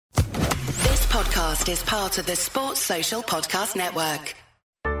podcast is part of the Sports Social Podcast Network.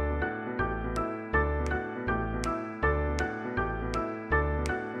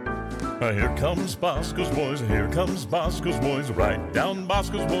 Here comes Bosco's Boys, here comes Bosco's Boys, right down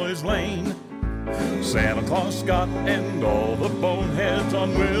Bosco's Boys Lane. Santa Claus, Scott, and all the boneheads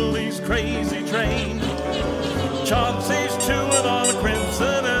on Willie's crazy train. Chauncey's chewing on a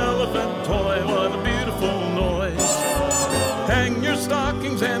crimson elephant toy, what a beautiful noise. Hang your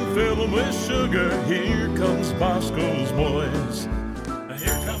stockings and fill them with sugar, here comes Bosco's Boys.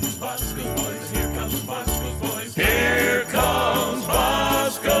 Here comes Bosco's Boys, here comes Bosco's Boys, here comes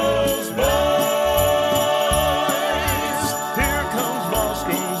Bosco's Boys. Here comes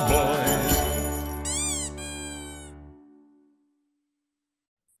Bosco's Boys.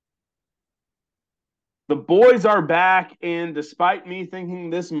 The boys are back, and despite me thinking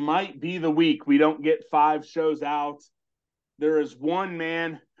this might be the week we don't get 5 shows out, there is one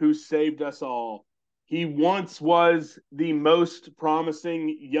man who saved us all. He once was the most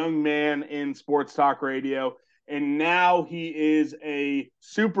promising young man in sports talk radio, and now he is a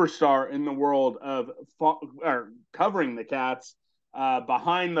superstar in the world of covering the Cats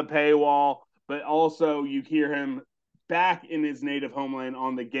behind the paywall, but also you hear him back in his native homeland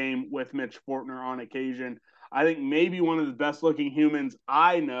on the Game with Mitch Fortner on occasion. I think maybe one of the best-looking humans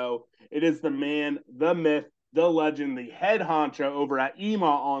I know. It is the man, the myth, the legend, the head honcho over at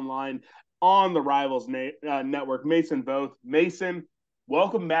EMAWonline on the Rivals Network, Mason Voth. Mason,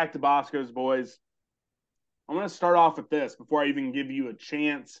 welcome back to Bosco's Boys. I'm going to start off with this before I even give you a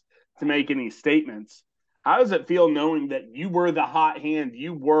chance to make any statements. How does it feel knowing that you were the hot hand?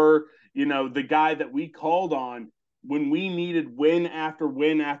 You were, the guy that we called on when we needed win after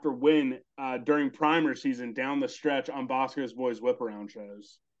win after win during primer season down the stretch on Bosco's Boys whip-around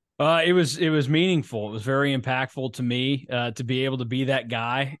shows? It was meaningful. It was very impactful to me to be able to be that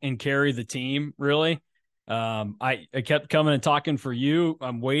guy and carry the team, really. I kept coming and talking for you.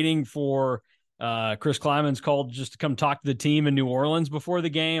 I'm waiting for Chris Kleiman's call just to come talk to the team in New Orleans before the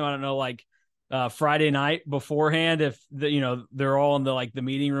game. I don't know, Friday night beforehand, if they're all in the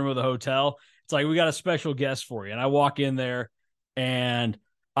meeting room of the hotel. It's like, we got a special guest for you. And I walk in there and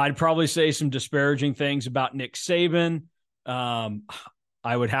I'd probably say some disparaging things about Nick Saban.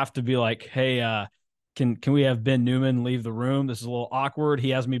 I would have to be like, hey, can we have Ben Newman leave the room? This is a little awkward. He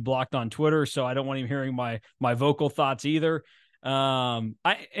has me blocked on Twitter, so I don't want him hearing my vocal thoughts either. And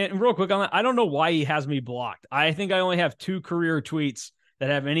real quick on that, I don't know why he has me blocked. I think I only have 2 career tweets that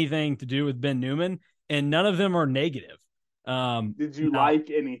have anything to do with Ben Newman, and none of them are negative. Did you like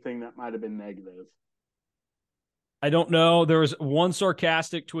anything that might have been negative? I don't know. There was one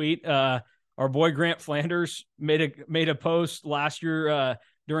sarcastic tweet. Our boy Grant Flanders made a post last year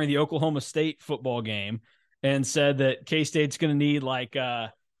during the Oklahoma State football game and said that K-State's going to need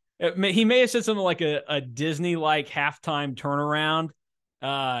he may have said something like a Disney-like halftime turnaround.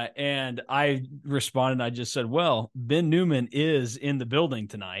 And I responded, I just said, well, Ben Newman is in the building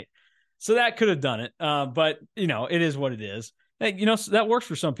tonight. So that could have done it. But, it is what it is. That works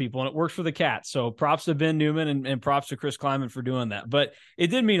for some people and it works for the Cats. So props to Ben Newman and props to Chris Kleiman for doing that. But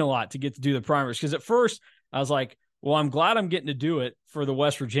it did mean a lot to get to do the primers, because at first I was like, well, I'm glad I'm getting to do it for the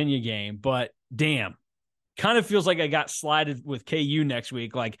West Virginia game, but damn, kind of feels like I got slided with KU next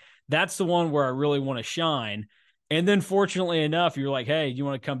week. Like, that's the one where I really want to shine. And then fortunately enough, you're like, hey, do you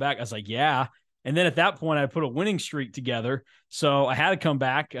want to come back? I was like, yeah. And then at that point I put a winning streak together. So I had to come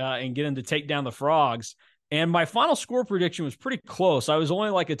back and get him to take down the Frogs. And my final score prediction was pretty close. I was only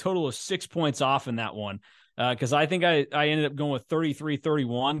like a total of 6 points off in that one, because I think I ended up going with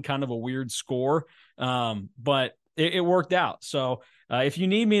 33-31, kind of a weird score. But it worked out. So if you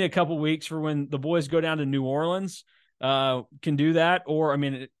need me in a couple weeks for when the boys go down to New Orleans, can do that. Or,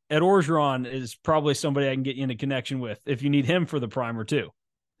 Ed Orgeron is probably somebody I can get you into connection with if you need him for the primer too.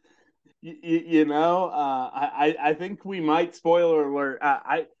 I think we might, spoiler alert,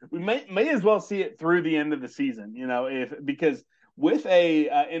 we may as well see it through the end of the season, because with I'm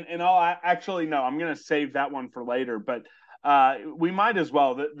going to save that one for later, but we might as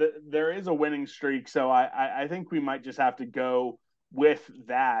well. There is a winning streak, so I think we might just have to go with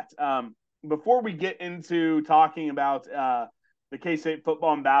that. Before we get into talking about the K-State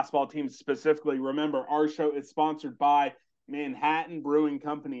football and basketball teams specifically, remember our show is sponsored by Manhattan Brewing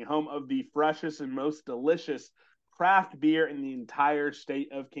Company, home of the freshest and most delicious craft beer in the entire state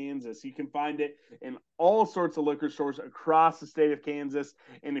of Kansas. You can find it in all sorts of liquor stores across the state of Kansas.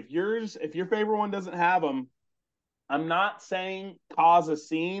 And if your favorite one doesn't have them, I'm not saying cause a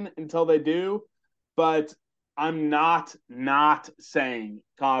scene until they do, but I'm not saying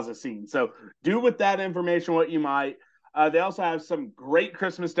cause a scene. So do with that information what you might. They also have some great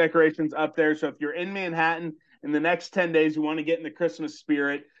Christmas decorations up there. So if you're in Manhattan in the next 10 days, you want to get in the Christmas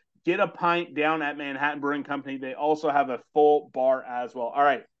spirit, get a pint down at Manhattan Brewing Company. They also have a full bar as well. All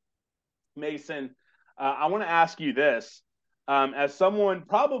right, Mason, I want to ask you this. As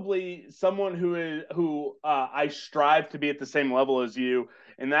probably someone who I strive to be at the same level as you,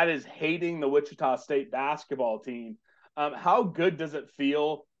 and that is hating the Wichita State basketball team. How good does it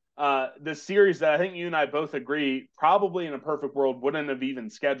feel? The series that I think you and I both agree, probably in a perfect world, wouldn't have even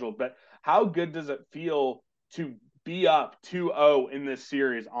scheduled. But how good does it feel to be up 2-0 in this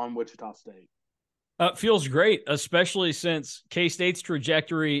series on Wichita State? Feels great, especially since K-State's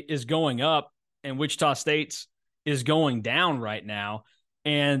trajectory is going up and Wichita State's is going down right now.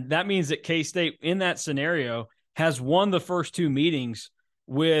 And that means that K-State in that scenario has won the first two meetings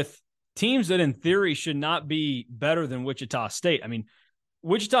with teams that in theory should not be better than Wichita State. I mean,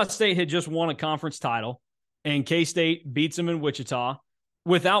 Wichita State had just won a conference title and K-State beats them in Wichita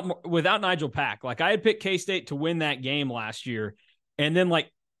without Nigel Pack. Like, I had picked K-State to win that game last year. And then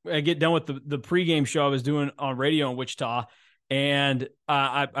I get done with the pregame show I was doing on radio in Wichita, and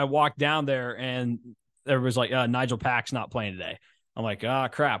I walked down there and there was Nigel Pack's not playing today. I'm like,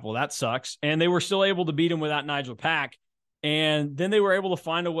 crap. Well, that sucks. And they were still able to beat him without Nigel Pack. And then they were able to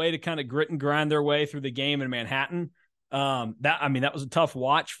find a way to kind of grit and grind their way through the game in Manhattan. That was a tough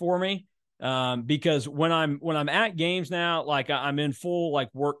watch for me. Because when I'm at games now, I'm in full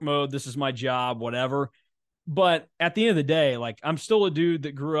work mode. This is my job, whatever. But at the end of the day, I'm still a dude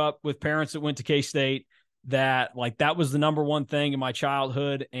that grew up with parents that went to K-State, that was the number one thing in my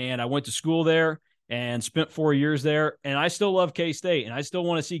childhood. And I went to school there and spent 4 years there. And I still love K-State and I still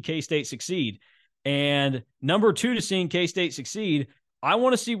want to see K-State succeed. And number two to seeing K-State succeed, I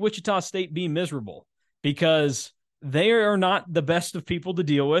want to see Wichita State be miserable, because they are not the best of people to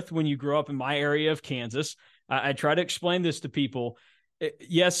deal with when you grow up in my area of Kansas. I try to explain this to people.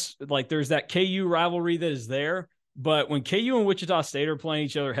 Yes, there's that KU rivalry that is there, but when KU and Wichita State are playing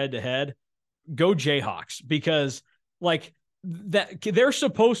each other head to head, go Jayhawks, because that they're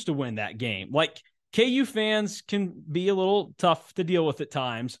supposed to win that game. KU fans can be a little tough to deal with at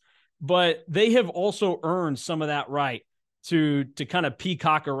times, but they have also earned some of that right to kind of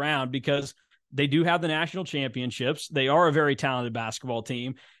peacock around, because they do have the national championships. They are a very talented basketball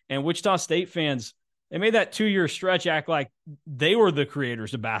team, and Wichita State fans, they made that 2-year stretch act like they were the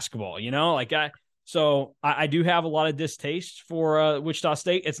creators of basketball, So I do have a lot of distaste for Wichita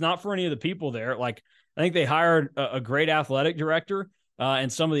State. It's not for any of the people there. I think they hired a great athletic director,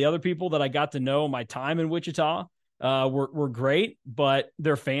 and some of the other people that I got to know my time in Wichita were great, but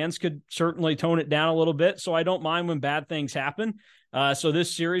their fans could certainly tone it down a little bit. So I don't mind when bad things happen. So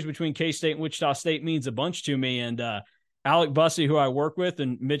this series between K-State and Wichita State means a bunch to me. And Alec Bussey, who I work with,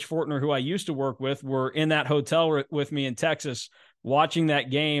 and Mitch Fortner, who I used to work with, were in that hotel with me in Texas watching that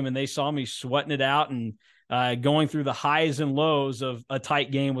game, and they saw me sweating it out and going through the highs and lows of a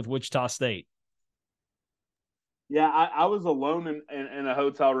tight game with Wichita State. Yeah, I was alone in a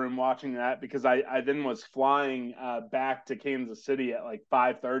hotel room watching that, because I then was flying back to Kansas City at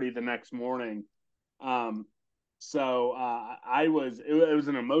 5:30 the next morning. So it was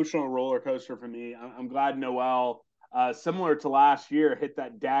an emotional roller coaster for me. I'm glad Noel, similar to last year, hit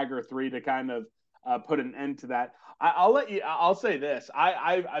that dagger three to kind of put an end to that. I'll say this.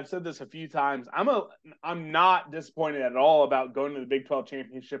 I've said this a few times. I'm not disappointed at all about going to the Big 12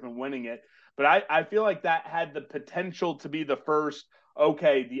 championship and winning it, but I feel like that had the potential to be the first,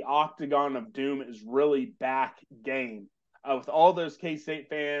 okay, the Octagon of Doom is really back game. With all those K-State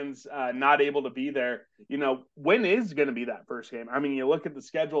fans not able to be there, when is going to be that first game? I mean, you look at the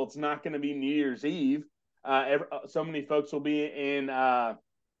schedule, it's not going to be New Year's Eve. So many folks will be in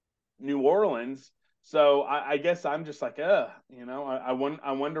New Orleans. So I guess I'm just I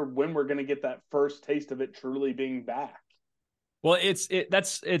wonder when we're going to get that first taste of it truly being back. Well, it's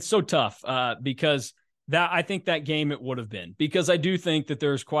so tough because I think that game it would have been, because I do think that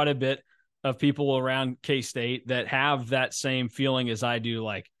there's quite a bit of people around K-State that have that same feeling as I do.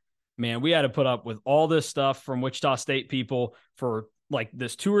 Man, we had to put up with all this stuff from Wichita State people for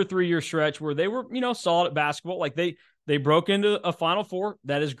this 2 or 3 year stretch where they were, solid at basketball. They broke into a Final Four.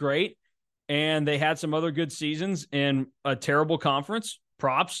 That is great. And they had some other good seasons in a terrible conference.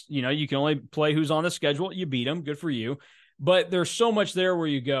 Props. You can only play who's on the schedule. You beat them. Good for you. But there's so much there where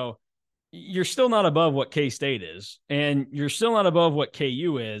you go, you're still not above what K-State is, and you're still not above what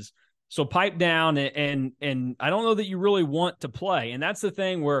KU is. So pipe down, and I don't know that you really want to play. And that's the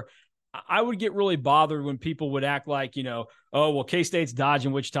thing where I would get really bothered when people would act like, oh, well, K-State's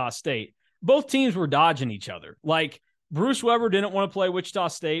dodging Wichita State. Both teams were dodging each other. Bruce Weber didn't want to play Wichita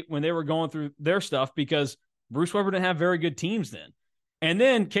State when they were going through their stuff because Bruce Weber didn't have very good teams then. And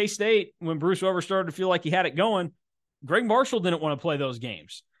then K-State, when Bruce Weber started to feel like he had it going, Greg Marshall didn't want to play those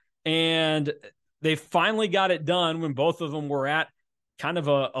games. And they finally got it done when both of them were at kind of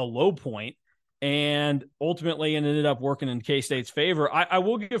a low point, and ultimately it ended up working in K-State's favor. I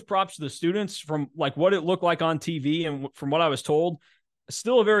will give props to the students from like what it looked like on TV and from what I was told.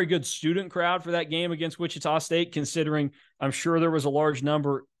 Still a very good student crowd for that game against Wichita State, considering I'm sure there was a large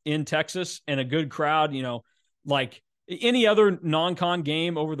number in Texas and a good crowd. You know, like any other non-con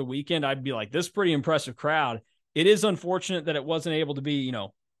game over the weekend, I'd be like, this is pretty impressive crowd. It is unfortunate that it wasn't able to be, you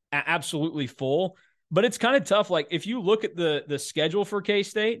know, absolutely full, but it's kind of tough. Like if you look at the schedule for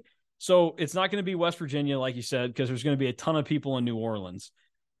K-State, so it's not going to be West Virginia, like you said, because there's going to be a ton of people in New Orleans.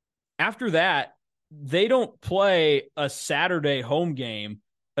 After that, they don't play a Saturday home game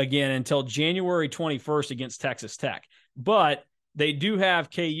again until January 21st against Texas Tech. But they do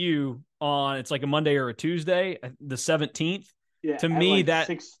have KU on, it's like a Monday or a Tuesday, the 17th. Yeah, to me, like that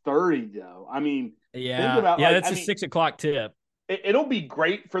 6:30 though. I mean, yeah, think about, that's a 6 o'clock tip. It'll be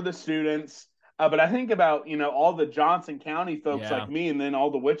great for the students. But I think about, you know, all the Johnson County folks like me, and then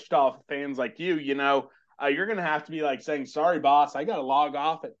all the Wichita fans like you, you know, you're going to have to be like saying, sorry, boss, I got to log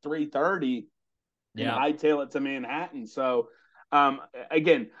off at 3:30 and hightail it to Manhattan. So,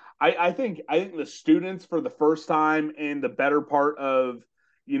 again, I think the students for the first time in the better part of,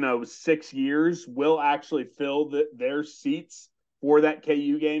 you know, 6 years will actually fill their seats for that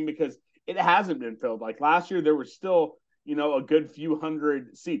KU game, because it hasn't been filled. Like last year, there was still, you know, a good few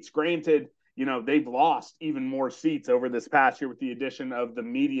hundred seats. Granted, you know, they've lost even more seats over this past year with the addition of the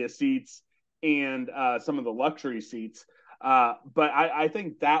media seats and some of the luxury seats. But I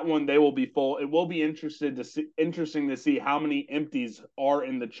think that one, they will be full. It will be interesting to see how many empties are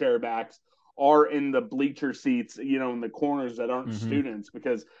in the chairbacks, are in the bleacher seats, you know, in the corners that aren't students.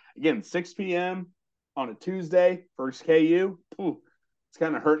 Because, again, 6 p.m. on a Tuesday, first KU, it's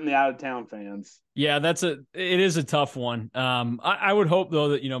kind of hurting the out-of-town fans. Yeah, it is a tough one. I would hope, though,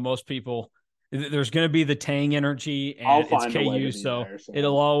 that, you know, most people – there's going to be the Tang energy, and it's KU, so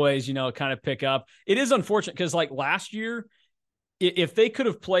it'll always, you know, kind of pick up. It is unfortunate because, like, last year, if they could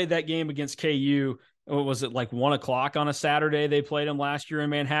have played that game against KU, what was it, like 1 o'clock on a Saturday they played them last year in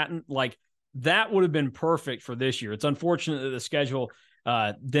Manhattan? Like, that would have been perfect for this year. It's unfortunate that the schedule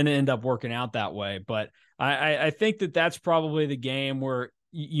didn't end up working out that way, but I think that's probably the game where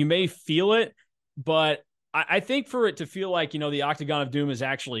you may feel it, but I think for it to feel like, you know, the Octagon of Doom is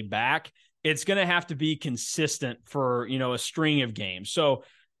actually back, it's going to have to be consistent for, you know, a string of games. So,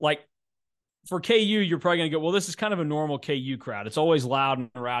 like, for KU, you're probably going to go, well, this is kind of a normal KU crowd. It's always loud and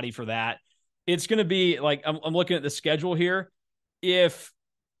rowdy for that. It's going to be, like, I'm looking at the schedule here. If,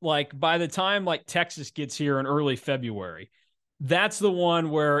 like, by the time, like, Texas gets here in early February, that's the one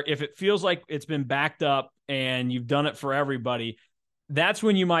where if it feels like it's been backed up and you've done it for everybody, that's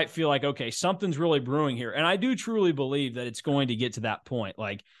when you might feel like, okay, something's really brewing here. And I do truly believe that it's going to get to that point.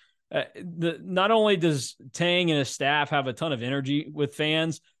 Like, not only does Tang and his staff have a ton of energy with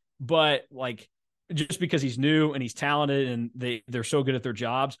fans, but like just because he's new and he's talented and they're so good at their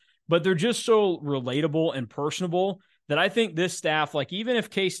jobs, but they're just so relatable and personable that I think this staff, like even if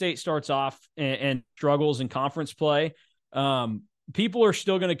K-State starts off and struggles in conference play, people are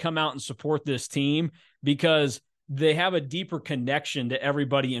still going to come out and support this team because they have a deeper connection to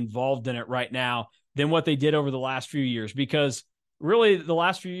everybody involved in it right now than what they did over the last few years. Because really, the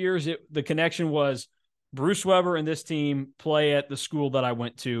last few years, the connection was Bruce Weber and this team play at the school that I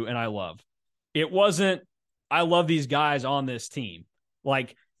went to and I love. It wasn't, I love these guys on this team.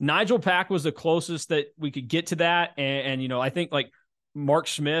 Like, Nigel Pack was the closest that we could get to that. And you know, I think, like, Mark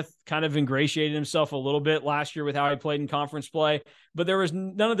Smith kind of ingratiated himself a little bit last year with how he played in conference play, but there was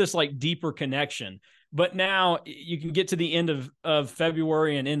none of this, like, deeper connection. But now you can get to the end of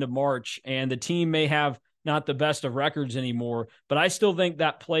February and end of March, and the team may have not the best of records anymore, but I still think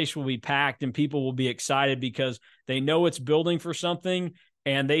that place will be packed and people will be excited because they know it's building for something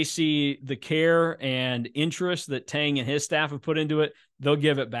and they see the care and interest that Tang and his staff have put into it. They'll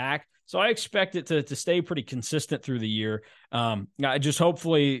give it back. So I expect it to stay pretty consistent through the year. I just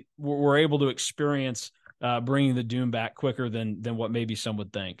hopefully we're able to experience bringing the Doom back quicker than what maybe some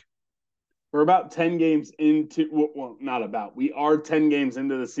would think. We're about 10 games into, well, not about, we are 10 games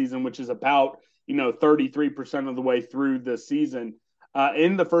into the season, which is about, 33% of the way through the season.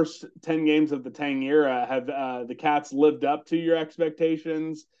 In the first 10 games of the Tang era, have the Cats lived up to your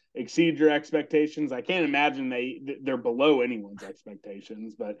expectations, exceed your expectations? I can't imagine they're below anyone's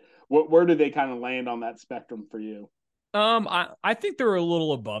expectations, but where do they kind of land on that spectrum for you? I think they're a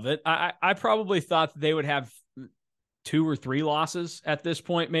little above it. I probably thought they would have 2 or 3 losses at this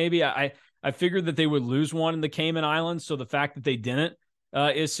point. Maybe I I figured that they would lose one in the Cayman Islands. So the fact that they didn't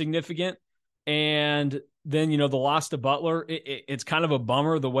is significant. And then, the loss to Butler, it's kind of a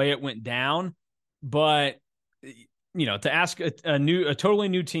bummer the way it went down. But, to ask a totally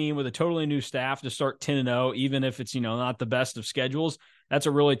new team with a totally new staff to start 10-0, even if it's, not the best of schedules, that's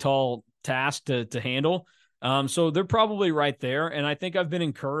a really tall task to handle. So they're probably right there. And I think I've been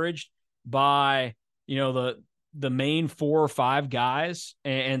encouraged by, the main 4 or 5 guys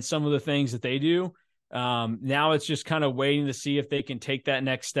and some of the things that they do. Now it's just kind of waiting to see if they can take that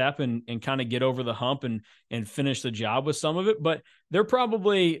next step and kind of get over the hump and finish the job with some of it. But they're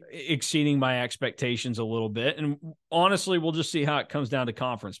probably exceeding my expectations a little bit. And honestly, we'll just see how it comes down to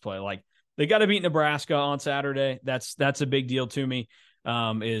conference play. Like, they got to beat Nebraska on Saturday. That's a big deal to me.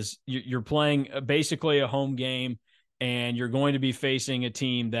 Is you're playing basically a home game, and you're going to be facing a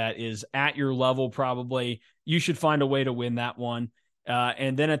team that is at your level. Probably you should find a way to win that one.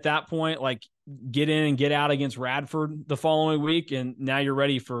 And then at that point, like, get in and get out against Radford the following week. And now you're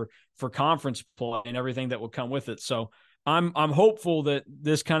ready for conference play and everything that will come with it. So I'm hopeful that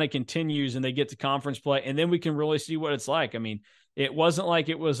this kind of continues and they get to conference play, and then we can really see what it's like. I mean, it wasn't like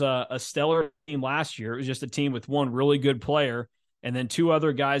it was a stellar team last year. It was just a team with one really good player and then 2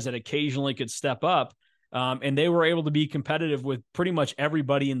 other guys that occasionally could step up. And they were able to be competitive with pretty much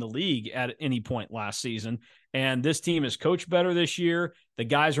everybody in the league at any point last season. And this team is coached better this year. The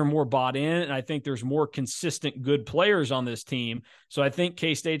guys are more bought in, and I think there's more consistent good players on this team. So I think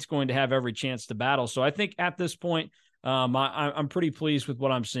K-State's going to have every chance to battle. So I think at this point, I'm pretty pleased with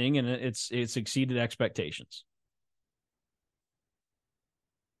what I'm seeing, and it's exceeded expectations.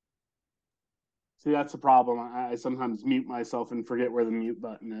 See, that's the problem. I sometimes mute myself and forget where the mute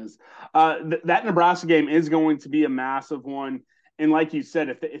button is. That Nebraska game is going to be a massive one. And like you said,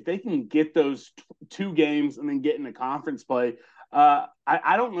 if they can get those 2 games and then get into conference play, I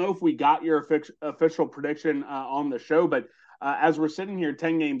don't know if we got your official prediction on the show, but as we're sitting here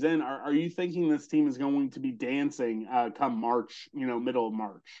 10 games in, are you thinking this team is going to be dancing come March, middle of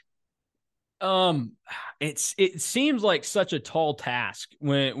March? It seems like such a tall task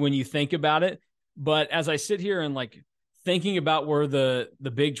when you think about it. But as I sit here and like thinking about where the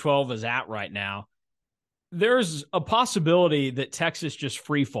Big 12 is at right now, there's a possibility that Texas just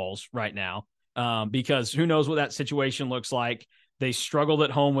free falls right now, because who knows what that situation looks like. They struggled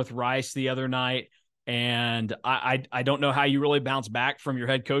at home with Rice the other night, and I don't know how you really bounce back from your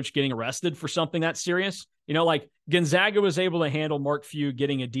head coach getting arrested for something that serious. Like Gonzaga was able to handle Mark Few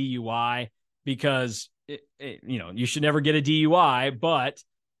getting a DUI because you should never get a DUI, but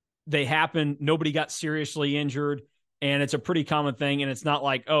they happen. Nobody got seriously injured, and it's a pretty common thing. And it's not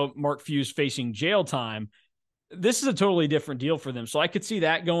like, oh, Mark Few's facing jail time. This is a totally different deal for them. So I could see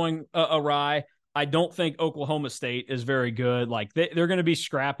that going awry. I don't think Oklahoma State is very good. Like, they're going to be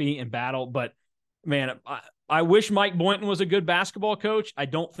scrappy and battle, but man, I wish Mike Boynton was a good basketball coach. I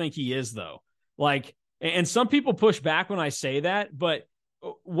don't think he is, though. Like, and some people push back when I say that, but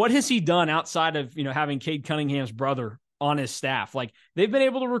what has he done outside of, having Cade Cunningham's brother on his staff? Like, they've been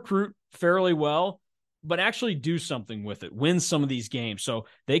able to recruit fairly well, but actually do something with it, win some of these games. So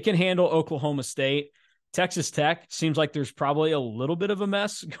they can handle Oklahoma State. Texas Tech seems like there's probably a little bit of a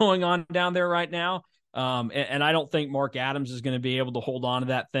mess going on down there right now. And I don't think Mark Adams is going to be able to hold on to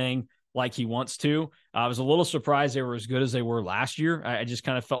that thing like he wants to. I was a little surprised they were as good as they were last year. I just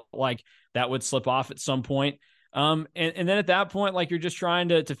kind of felt like that would slip off at some point. And then at that point, like, you're just trying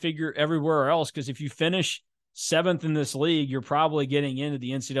to figure everywhere else, because if you finish 7th in this league, you're probably getting into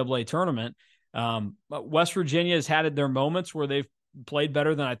the NCAA tournament. But West Virginia has had their moments where they've played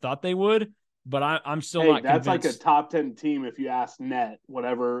better than I thought they would, but I'm still not convinced. That's like a top 10 team if you ask Net,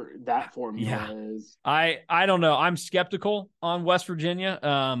 whatever that formula is. I don't know. I'm skeptical on West Virginia.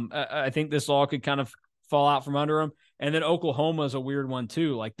 I think this all could kind of fall out from under them. And then Oklahoma is a weird one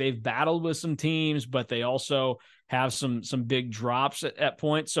too. Like, they've battled with some teams, but they also have some big drops at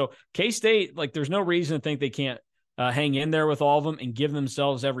points. So K-State, like, there's no reason to think they can't hang in there with all of them and give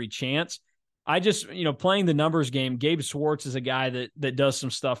themselves every chance. I just, playing the numbers game, Gabe Swartz is a guy that does some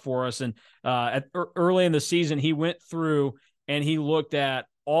stuff for us. And early in the season, he went through and he looked at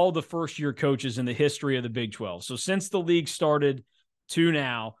all the first-year coaches in the history of the Big 12. So since the league started to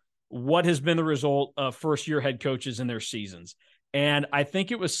now, what has been the result of first-year head coaches in their seasons? And I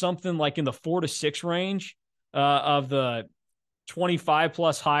think it was something like in the 4 to 6 range of the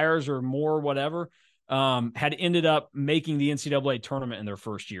 25-plus hires or more, whatever, had ended up making the NCAA tournament in their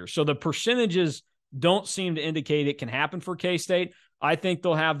first year. So the percentages don't seem to indicate it can happen for K-State. I think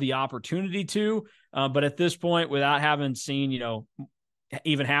they'll have the opportunity to, but at this point, without having seen,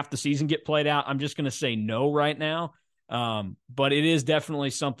 even half the season get played out, I'm just going to say no right now. But it is definitely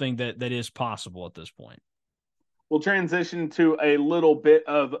something that is possible at this point. We'll transition to a little bit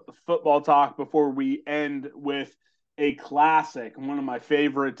of football talk before we end with a classic, one of my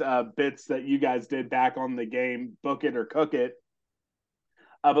favorite bits that you guys did back on the game, Book It or Cook It.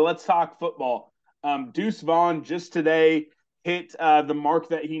 But let's talk football. Deuce Vaughn just today hit the mark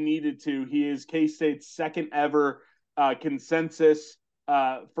that he needed to. He is K-State's second ever consensus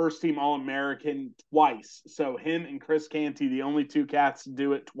first team All-American twice. So him and Chris Canty, the only two cats to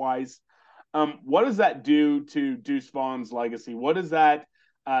do it twice. What does that do to Deuce Vaughn's legacy? What does that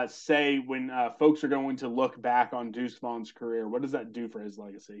say when folks are going to look back on Deuce Vaughn's career? What does that do for his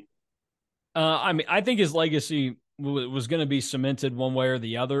legacy? I mean, I think his legacy was going to be cemented one way or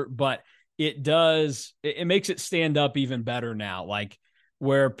the other, but it makes it stand up even better now. Like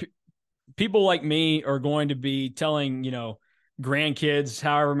where people like me are going to be telling, grandkids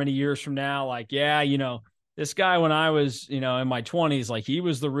however many years from now, like, yeah, this guy when I was, in my 20s, like he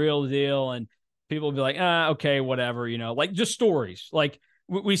was the real deal. And people will be like, okay, whatever, like just stories. Like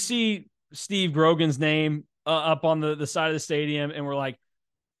we see Steve Grogan's name up on the side of the stadium and we're like,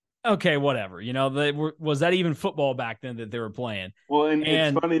 okay, whatever. Was that even football back then that they were playing? Well, and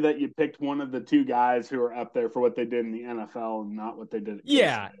it's funny that you picked one of the two guys who are up there for what they did in the NFL and not what they did.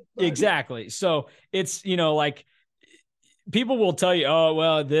 Yeah, exactly. So it's, like people will tell you, oh,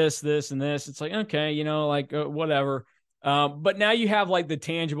 well, this, and this. It's like, okay, whatever. But now you have like the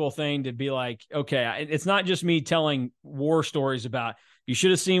tangible thing to be like, okay, it's not just me telling war stories about you should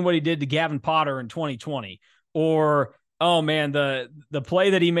have seen what he did to Gavin Potter in 2020 or, oh man, the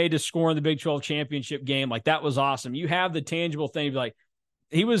play that he made to score in the Big 12 championship game, like that was awesome. You have the tangible thing to be like,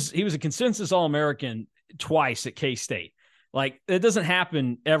 he was a consensus All-American twice at K-State. Like it doesn't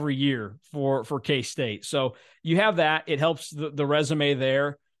happen every year for K-State. So you have that. It helps the resume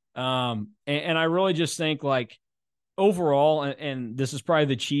there. And I really just think like overall, and this is probably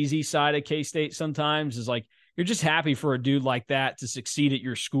the cheesy side of K-State sometimes, is like you're just happy for a dude like that to succeed at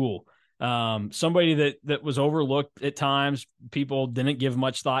your school. Somebody that was overlooked at times, people didn't give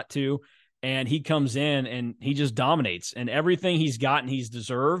much thought to, and he comes in and he just dominates, and everything he's gotten, he's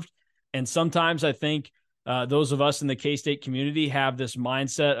deserved. And sometimes I think those of us in the K-State community have this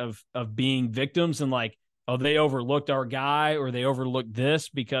mindset of being victims and like, oh, they overlooked our guy or they overlooked this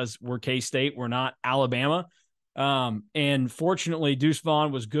because we're K-State, we're not Alabama. And fortunately, Deuce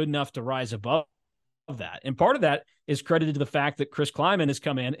Vaughn was good enough to rise above that. And part of that is credited to the fact that Chris Kleiman has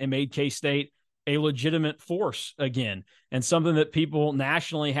come in and made K-State a legitimate force again, and something that people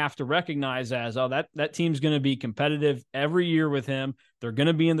nationally have to recognize as, oh, that team's going to be competitive every year with him. They're going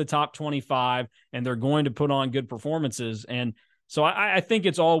to be in the top 25 and they're going to put on good performances. And so I think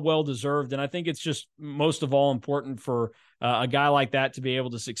it's all well-deserved. And I think it's just most of all important for a guy like that to be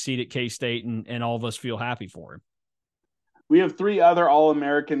able to succeed at K-State, and all of us feel happy for him. We have three other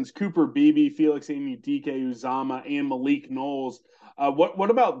All-Americans, Cooper Beebe, Felix Dike Uzama, and Malik Knowles. What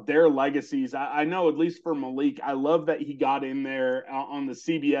about their legacies? I know, at least for Malik, I love that he got in there on the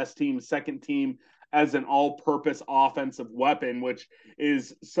CBS team, second team, as an all-purpose offensive weapon, which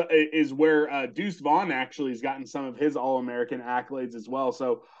is where Deuce Vaughn actually has gotten some of his All-American accolades as well.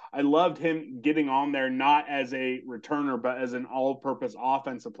 So I loved him getting on there, not as a returner, but as an all-purpose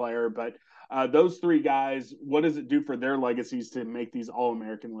offensive player. But those three guys, what does it do for their legacies to make these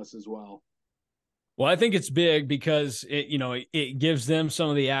All-American lists as well? Well, I think it's big because it gives them some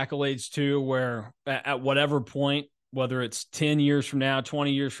of the accolades too, where at whatever point, whether it's 10 years from now,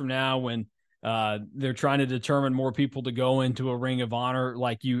 20 years from now, when they're trying to determine more people to go into a Ring of Honor,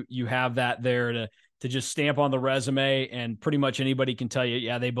 like you have that there to just stamp on the resume, and pretty much anybody can tell you,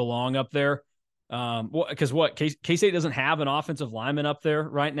 yeah, they belong up there. Because K-State doesn't have an offensive lineman up there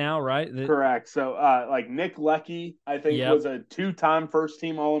right now, right? Correct. So like Nick Lecky, I think was a 2-time first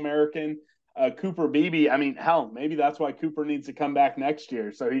team All-American. Cooper Beebe, I mean, hell, maybe that's why Cooper needs to come back next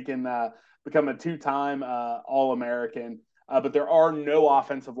year so he can become a 2-time All-American. But there are no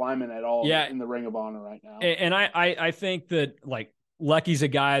offensive linemen at all in the Ring of Honor right now. And I think that like Lecky's a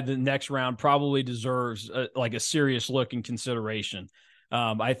guy the next round probably deserves like a serious look and consideration.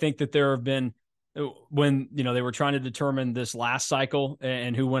 I think that there have been, when they were trying to determine this last cycle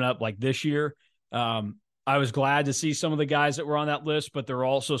and who went up like this year, I was glad to see some of the guys that were on that list, but there are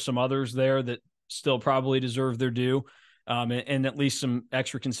also some others there that still probably deserve their due, and at least some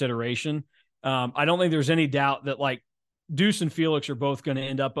extra consideration. I don't think there's any doubt that like Deuce and Felix are both going to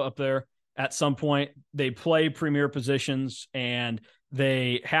end up there at some point. They play premier positions and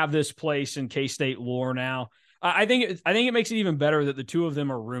they have this place in K-State lore now. I think it makes it even better that the two of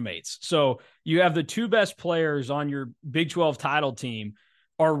them are roommates. So you have the two best players on your Big 12 title team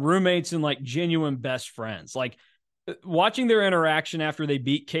are roommates and like genuine best friends. Like watching their interaction after they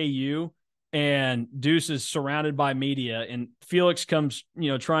beat KU, and Deuce is surrounded by media, and Felix comes,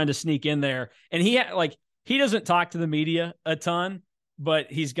 trying to sneak in there, and he doesn't talk to the media a ton,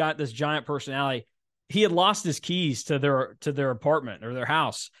 but he's got this giant personality. He had lost his keys to their apartment or their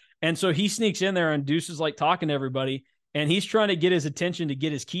house, and so he sneaks in there, and Deuce is like talking to everybody, and he's trying to get his attention to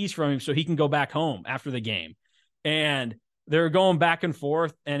get his keys from him so he can go back home after the game. And they're going back and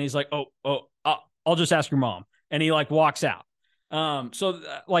forth, and he's like, I'll just ask your mom. And he walks out.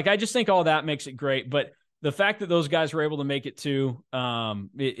 I just think all that makes it great. But the fact that those guys were able to make it too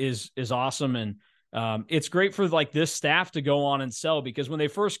is awesome. And it's great for this staff to go on and sell, because when they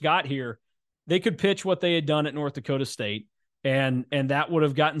first got here, they could pitch what they had done at North Dakota State, and that would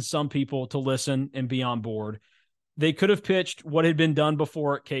have gotten some people to listen and be on board. They could have pitched what had been done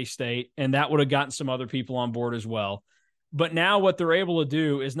before at K-State, and that would have gotten some other people on board as well. But now what they're able to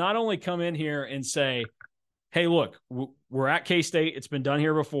do is not only come in here and say, hey, look, we're at K-State. It's been done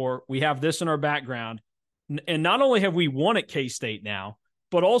here before. We have this in our background. And not only have we won at K-State now,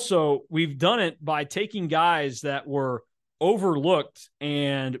 but also we've done it by taking guys that were overlooked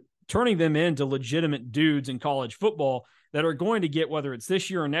and turning them into legitimate dudes in college football that are going to get, whether it's this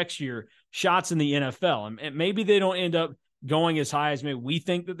year or next year, shots in the NFL. And maybe they don't end up going as high as maybe we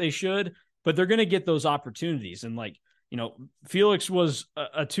think that they should, but they're going to get those opportunities. And Felix was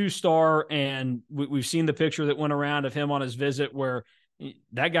a 2-star, and we've seen the picture that went around of him on his visit where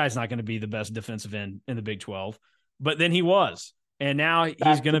that guy's not going to be the best defensive end in the Big 12, but then he was, and now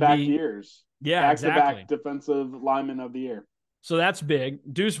he's going to be years. Yeah, exactly. Back-to-back defensive lineman of the year. So that's big.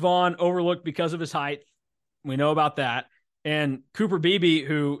 Deuce Vaughn overlooked because of his height. We know about that. And Cooper Beebe,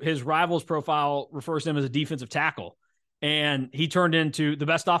 who his rivals profile refers to him as a defensive tackle, and he turned into the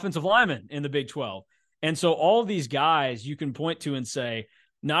best offensive lineman in the Big 12. And so all of these guys you can point to and say,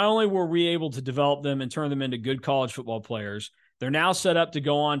 not only were we able to develop them and turn them into good college football players, they're now set up to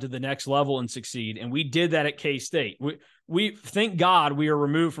go on to the next level and succeed. And we did that at K-State. We thank God we are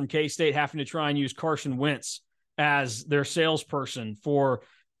removed from K-State having to try and use Carson Wentz as their salesperson for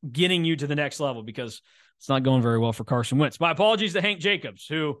getting you to the next level, because it's not going very well for Carson Wentz. My apologies to Hank Jacobs,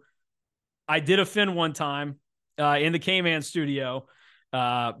 who I did offend one time in the K-Man studio,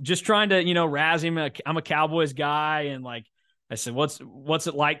 just trying to, razz him. I'm a Cowboys guy. And I said, what's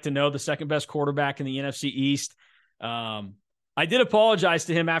it like to know the second best quarterback in the NFC East? I did apologize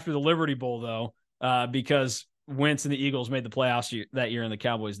to him after the Liberty Bowl, though, because Wentz and the Eagles made the playoffs that year and the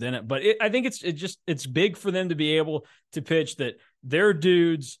Cowboys didn't. But I think it's big for them to be able to pitch that their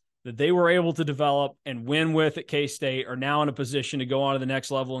dudes that they were able to develop and win with at K-State are now in a position to go on to the next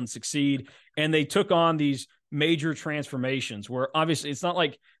level and succeed. And they took on these major transformations where obviously it's not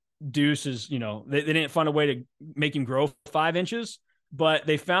like Deuce is, they didn't find a way to make him grow 5 inches, but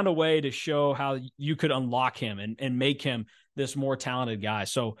they found a way to show how you could unlock him and make him this more talented guy.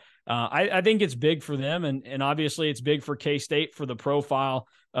 So I think it's big for them. And obviously it's big for K-State for the profile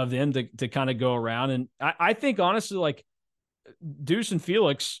of them to kind of go around. And I think honestly, Deuce and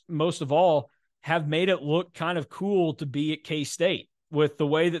Felix, most of all, have made it look kind of cool to be at K-State with the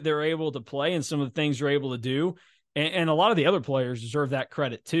way that they're able to play and some of the things they're able to do. And a lot of the other players deserve that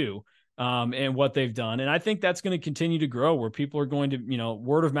credit too, and what they've done. And I think that's going to continue to grow, where people are going to,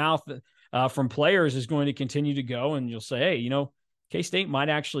 word of mouth from players is going to continue to go. And you'll say, hey, K-State might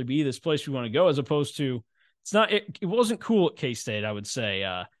actually be this place we want to go, as opposed to it wasn't cool at K-State, I would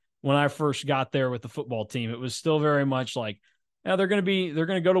say. When I first got there with the football team, it was still very much like, they're going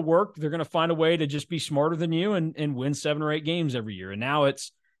to go to work. They're going to find a way to just be smarter than you and win 7 or 8 games every year. And now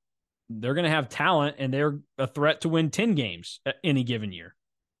they're going to have talent, and they're a threat to win 10 games any given year.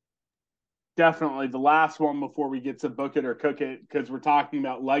 Definitely. The last one before we get to book it or cook it, because we're talking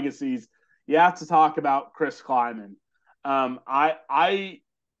about legacies, you have to talk about Chris Kleiman. I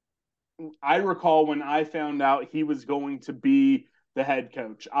recall when I found out he was going to be the head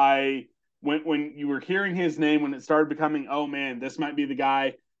coach. When you were hearing his name, when it started becoming, oh man, this might be the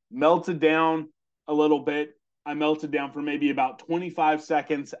guy, melted down a little bit. I melted down for maybe about 25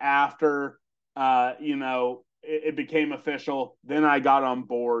 seconds after, it became official. Then I got on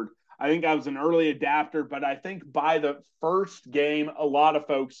board. I think I was an early adapter, but I think by the first game, a lot of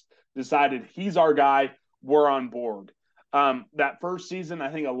folks decided he's our guy. We're on board. That first season,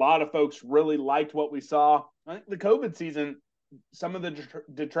 I think a lot of folks really liked what we saw. I think the COVID season, some of the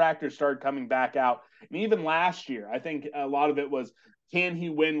detractors started coming back out. And even last year, I think a lot of it was, can he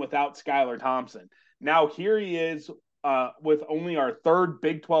win without Skylar Thompson? Now here he is with only our 3rd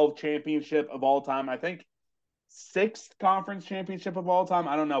Big 12 championship of all time. I think 6th conference championship of all time.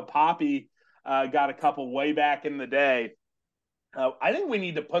 I don't know. Poppy got a couple way back in the day. I think we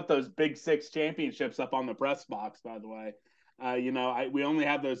need to put those Big Six championships up on the press box, by the way. We only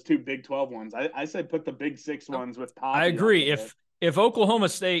have those two Big 12 ones. I said put the Big Six ones with Poppy. I agree. If Oklahoma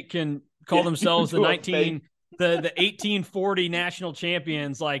State can call themselves the 1840 national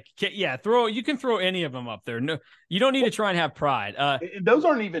champions, you can throw any of them up there. No, you don't need to try and have pride. Those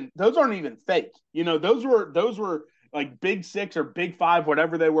aren't even fake. Those were like Big Six or Big Five,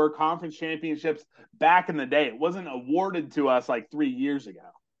 whatever they were, conference championships back in the day. It wasn't awarded to us like 3 years ago.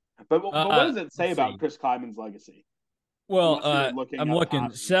 But what does it say about Chris Kleiman's legacy? Well, I'm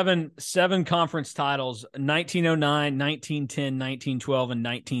looking seven conference titles: 1909, 1910, 1912, and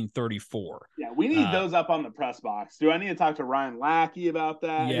 1934. Yeah, we need those up on the press box. Do I need to talk to Ryan Lackey about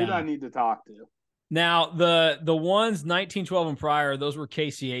that? Yeah. Who do I need to talk to? Now, the ones 1912 and prior, those were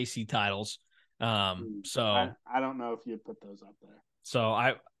KCAC titles. So I don't know if you'd put those up there.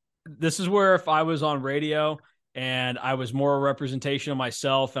 So this is where if I was on radio and I was more a representation of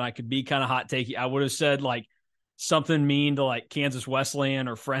myself and I could be kind of hot takey, I would have said like something mean to like Kansas Wesleyan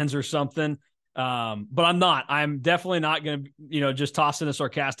or Friends or something. But I'm not. I'm definitely not going to, just toss in a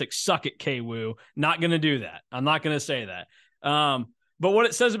sarcastic suck it, K-Woo. Not going to do that. I'm not going to say that. But what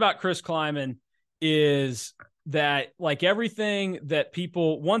it says about Chris Kleiman is that like everything that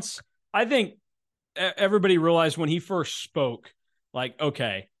people once, I think everybody realized when he first spoke, like,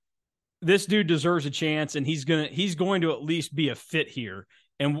 okay, this dude deserves a chance and he's going to at least be a fit here.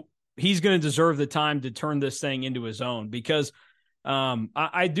 And he's going to deserve the time to turn this thing into his own because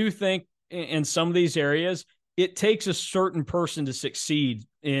I do think in some of these areas, it takes a certain person to succeed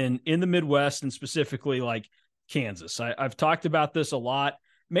in the Midwest and specifically like Kansas. I've talked about this a lot,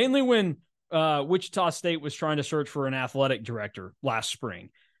 mainly when Wichita State was trying to search for an athletic director last spring.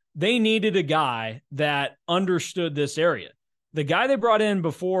 They needed a guy that understood this area. The guy they brought in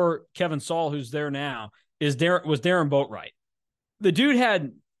before Kevin Saul, who's there now, was Darren Boatwright. The dude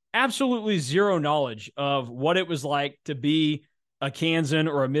had absolutely zero knowledge of what it was like to be a Kansan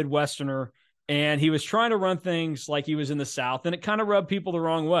or a Midwesterner, and he was trying to run things like he was in the South, and it kind of rubbed people the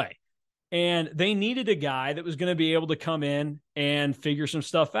wrong way. And they needed a guy that was going to be able to come in and figure some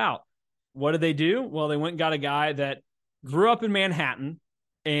stuff out. What did they do? Well, they went and got a guy that grew up in Manhattan,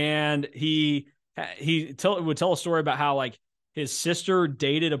 and he would tell a story about how like his sister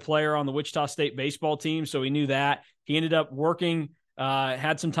dated a player on the Wichita State baseball team, so he knew that. He ended up working,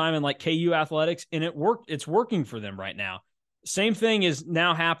 had some time in like KU athletics, and it worked. It's working for them right now. Same thing is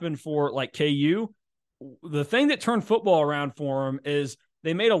now happened for like KU. The thing that turned football around for him is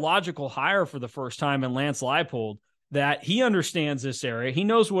they made a logical hire for the first time in Lance Leipold, that he understands this area. He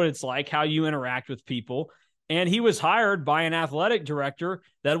knows what it's like, how you interact with people. And he was hired by an athletic director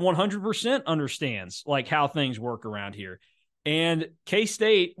that 100% understands like how things work around here. And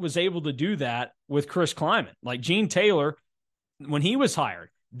K-State was able to do that with Chris Kleiman. Like Gene Taylor, when he was hired,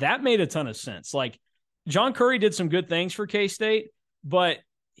 that made a ton of sense. Like John Curry did some good things for K-State, but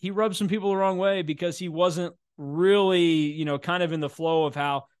he rubbed some people the wrong way because he wasn't really, kind of in the flow of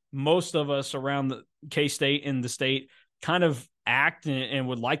how most of us around the K-State and the state kind of act and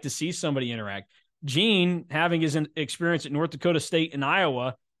would like to see somebody interact. Gene, having his experience at North Dakota State and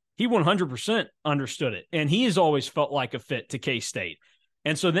Iowa, he 100% understood it. And he has always felt like a fit to K-State.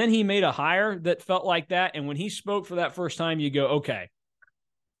 And so then he made a hire that felt like that. And when he spoke for that first time, you go, okay,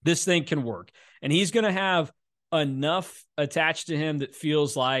 this thing can work. And he's going to have enough attached to him that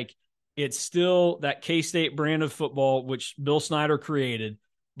feels like it's still that K-State brand of football, which Bill Snyder created,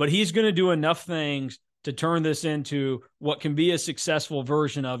 but he's going to do enough things to turn this into what can be a successful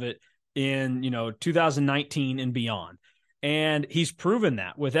version of it in, 2019 and beyond. And he's proven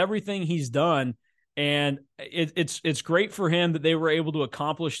that with everything he's done. And it's great for him that they were able to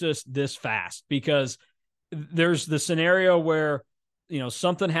accomplish this fast, because there's the scenario where,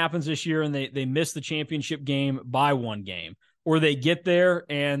 something happens this year and they miss the championship game by one game, or they get there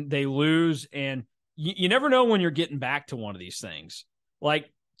and they lose. And you never know when you're getting back to one of these things.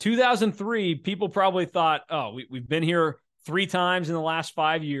 Like 2003, people probably thought, oh, we've been here 3 times in the last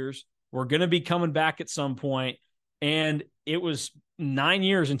 5 years. We're going to be coming back at some point. And it was 9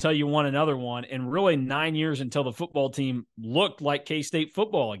 years until you won another one, and really 9 years until the football team looked like K-State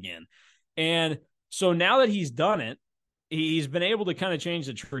football again. And so now that he's done it, he's been able to kind of change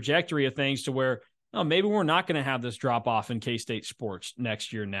the trajectory of things to where, oh, maybe we're not going to have this drop off in K-State sports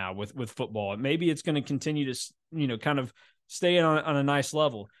next year now with football. Maybe it's going to continue to, kind of stay on a nice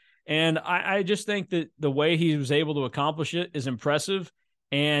level. And I just think that the way he was able to accomplish it is impressive.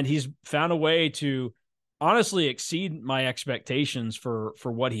 And he's found a way to honestly exceed my expectations for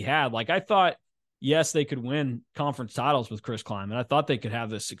what he had. Like I thought, yes, they could win conference titles with Chris Kleiman. I thought they could have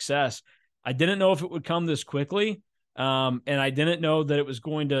this success. I didn't know if it would come this quickly. And I didn't know that it was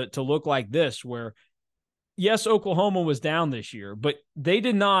going to look like this, where, yes, Oklahoma was down this year, but they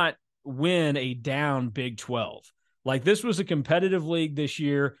did not win a down Big 12. Like, this was a competitive league this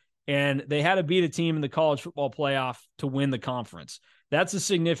year, and they had to beat a team in the college football playoff to win the conference. That's a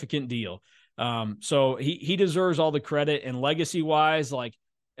significant deal. So he deserves all the credit. And legacy-wise, like,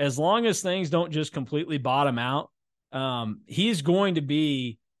 as long as things don't just completely bottom out, he's going to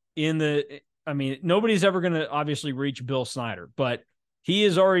be in the – I mean, nobody's ever going to obviously reach Bill Snyder, but he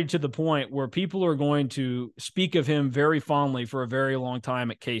is already to the point where people are going to speak of him very fondly for a very long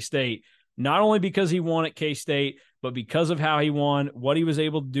time at K-State, not only because he won at K-State, but because of how he won, what he was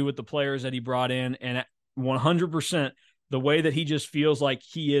able to do with the players that he brought in, and 100% the way that he just feels like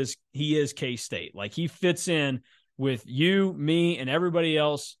he is K-State. Like, he fits in with you, me, and everybody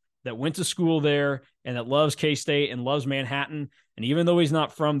else that went to school there and that loves K-State and loves Manhattan. And even though he's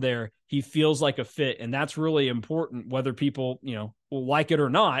not from there, he feels like a fit. And that's really important, whether people, will like it or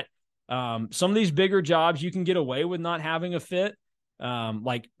not. Some of these bigger jobs, you can get away with not having a fit.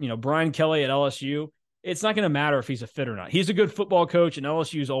 Brian Kelly at LSU, it's not going to matter if he's a fit or not. He's a good football coach, and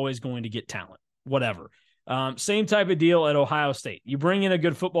LSU is always going to get talent, whatever. Same type of deal at Ohio State. You bring in a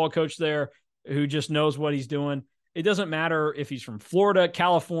good football coach there who just knows what he's doing. It doesn't matter if he's from Florida,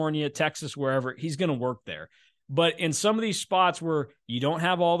 California, Texas, wherever, he's going to work there. But in some of these spots where you don't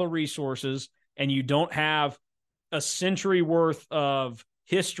have all the resources and you don't have a century worth of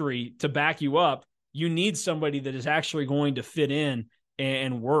history to back you up, you need somebody that is actually going to fit in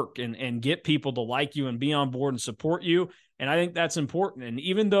and work and get people to like you and be on board and support you. And I think that's important. And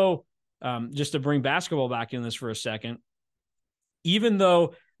even though, just to bring basketball back in this for a second, even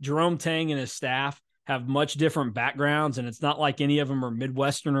though Jerome Tang and his staff have much different backgrounds, and it's not like any of them are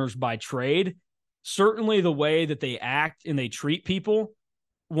Midwesterners by trade, certainly the way that they act and they treat people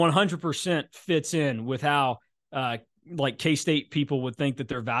 100% fits in with how K-State people would think that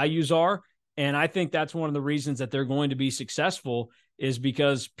their values are. And I think that's one of the reasons that they're going to be successful, is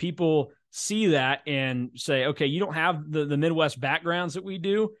because people see that and say, okay, you don't have the Midwest backgrounds that we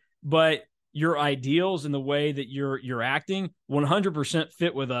do, but your ideals and the way that you're acting 100%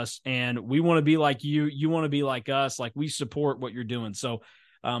 fit with us. And we want to be like you. You want to be like us. Like, we support what you're doing. So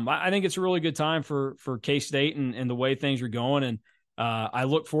I think it's a really good time for K-State and the way things are going. And I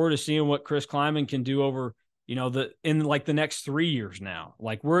look forward to seeing what Chris Kleiman can do over, in the next 3 years now.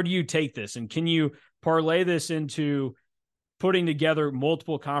 Like, where do you take this? And can you parlay this into putting together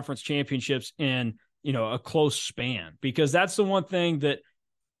multiple conference championships in, a close span? Because that's the one thing that,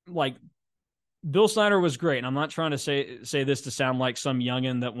 like, Bill Snyder was great. And I'm not trying to say this to sound like some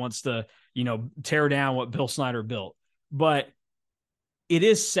youngin that wants to, tear down what Bill Snyder built. But it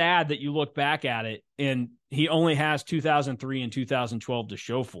is sad that you look back at it and he only has 2003 and 2012 to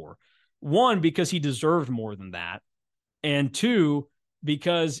show for. One, because he deserved more than that. And two,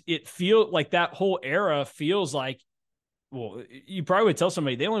 because it feels like that whole era feels like, well, you probably would tell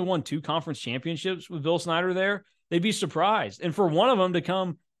somebody they only won 2 conference championships with Bill Snyder there. They'd be surprised. And for one of them to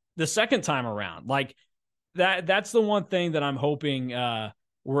come the second time around, like that's the one thing that I'm hoping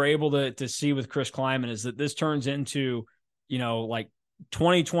we're able to see with Chris Kleiman, is that this turns into,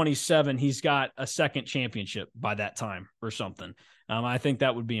 2027, he's got a second championship by that time or something. I think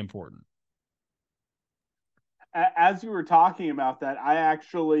that would be important. As you were talking about that, I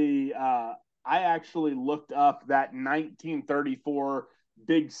actually looked up that 1934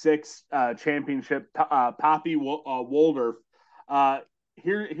 Big Six championship. Poppy Woldorf.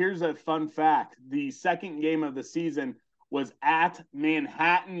 Here's a fun fact: the second game of the season was at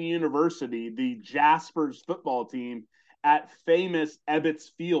Manhattan University. The Jaspers football team at famous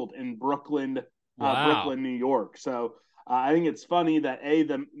Ebbets Field in Brooklyn, New York. So I think it's funny that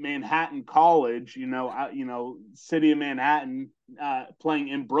the Manhattan College, city of Manhattan, playing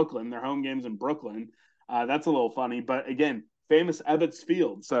in Brooklyn, their home games in Brooklyn. That's a little funny, but again, famous Ebbets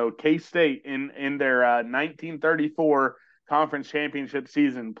Field. So K-State in their 1934 conference championship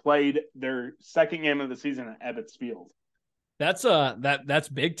season played their second game of the season at Ebbets Field. That's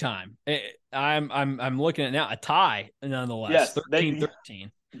big time. I'm looking at now a tie nonetheless. Yes, 13-13.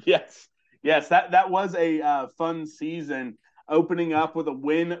 Yes, that was a fun season, opening up with a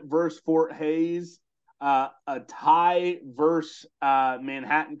win versus Fort Hays, a tie versus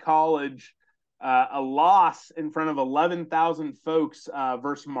Manhattan College, a loss in front of 11,000 folks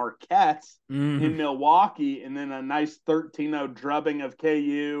versus Marquette in Milwaukee, and then a nice 13-0 drubbing of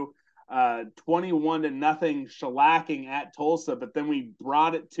KU. 21-0 shellacking at Tulsa, but then we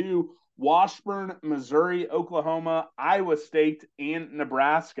brought it to Washburn, Missouri, Oklahoma, Iowa State, and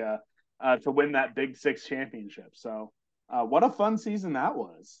Nebraska to win that Big Six championship. So What a fun season that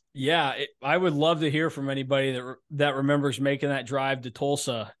was. Yeah, I would love to hear from anybody that remembers making that drive to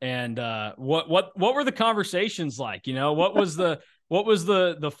Tulsa, and what were the conversations like? What was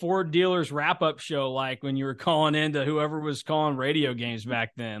the Ford dealers wrap up show like when you were calling into whoever was calling radio games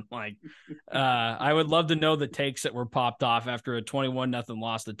back then? Like, I would love to know the takes that were popped off after a 21-0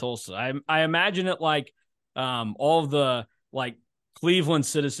 loss to Tulsa. I imagine it like all of the like Cleveland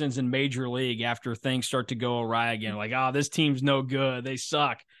citizens in Major League after things start to go awry again, like, oh, this team's no good, they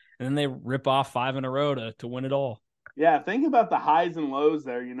suck, and then they rip off 5 in a row to win it all. Yeah, think about the highs and lows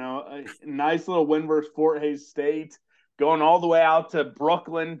there. A nice little win versus Fort Hays State, going all the way out to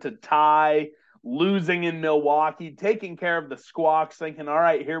Brooklyn to tie, losing in Milwaukee, taking care of the Squawks, thinking, all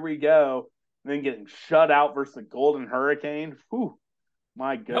right, here we go, and then getting shut out versus the Golden Hurricane. Whew,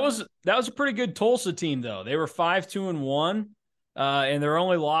 my goodness. That was a pretty good Tulsa team, though. They were 5-2-1. And their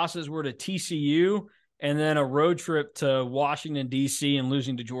only losses were to TCU and then a road trip to Washington, D.C. and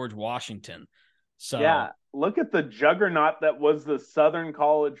losing to George Washington. So yeah, look at the juggernaut that was the Southern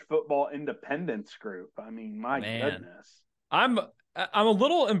College Football Independence Group. I mean, my goodness. I'm a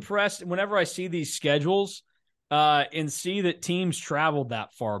little impressed whenever I see these schedules and see that teams traveled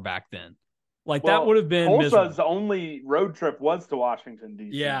that far back then. Like, that would have been Tulsa's miserable. only road trip was to Washington,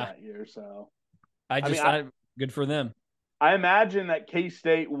 D.C. that year. So good for them. I imagine that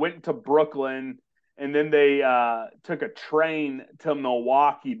K-State went to Brooklyn and then they took a train to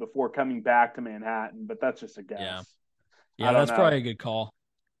Milwaukee before coming back to Manhattan, but that's just a guess. Yeah, that's probably a good call.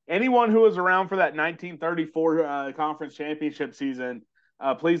 Anyone who was around for that 1934 conference championship season,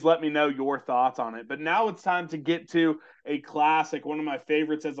 please let me know your thoughts on it. But now it's time to get to a classic, one of my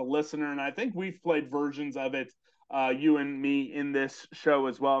favorites as a listener, and I think we've played versions of it, you and me, in this show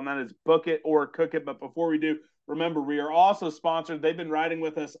as well, and that is Book It or Cook It. But before we do, remember, we are also sponsored. They've been riding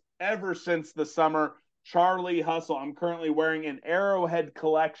with us ever since the summer. Charlie Hustle. I'm currently wearing an Arrowhead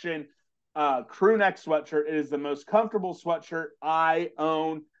Collection crew neck sweatshirt. It is the most comfortable sweatshirt I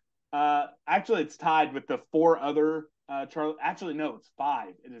own. Actually, it's tied with the 4 other Charlie. Actually, no, it's 5.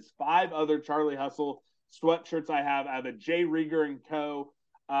 It is 5 other Charlie Hustle sweatshirts I have. I have a Jay Rieger & Co.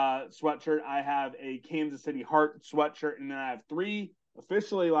 Sweatshirt. I have a Kansas City Heart sweatshirt. And then I have 3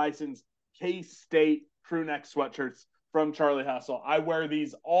 officially licensed K-State crew neck sweatshirts from Charlie Hustle. I wear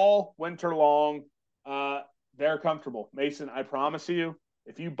these all winter long. They're comfortable. Mason, I promise you,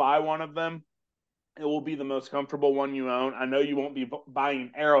 if you buy one of them, it will be the most comfortable one you own. I know you won't be buying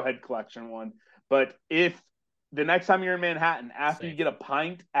an Arrowhead Collection one, but if the next time you're in Manhattan, after you get a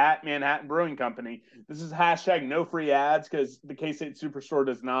pint at Manhattan Brewing Company, this is hashtag no free ads because the K-State Superstore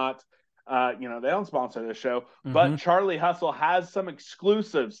does not, they don't sponsor this show, but Charlie Hustle has some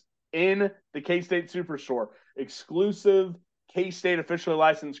exclusives in the K-State Superstore. Exclusive K-State officially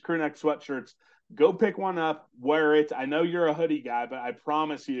licensed crew neck sweatshirts. Go pick one up, wear it. I know you're a hoodie guy, but I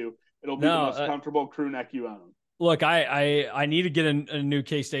promise you it'll be the most comfortable crew neck you own. Look, I need to get a new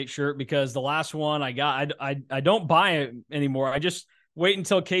K-State shirt because the last one I got, I don't buy it anymore. I just wait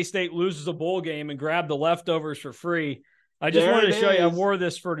until K-State loses a bowl game and grab the leftovers for free. I just wanted to show you, I wore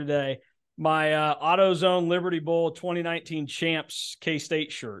this for today. My AutoZone Liberty Bowl 2019 Champs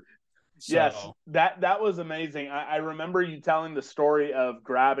K-State shirt. So. Yes, that was amazing. I remember you telling the story of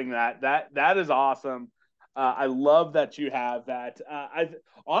grabbing that. That is awesome. I love that you have that.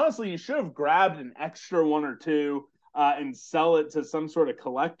 Honestly, you should have grabbed an extra 1 or 2 and sell it to some sort of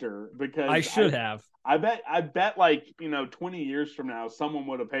collector because I should have. I bet like, 20 years from now, someone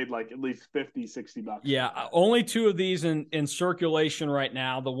would have paid like at least $50-$60. Yeah. Only 2 of these in circulation right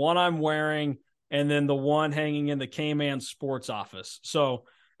now. The one I'm wearing and then the one hanging in the K-Man sports office. So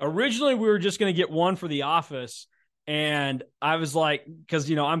originally we were just going to get one for the office. And I was like, cause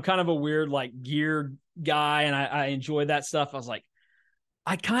I'm kind of a weird, like gear guy and I enjoy that stuff. I was like,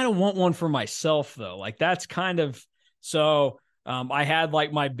 I kind of want one for myself though. Like that's kind of, so I had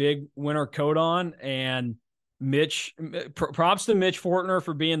like my big winter coat on and props to Mitch Fortner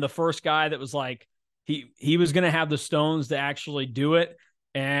for being the first guy that was like, he was going to have the stones to actually do it.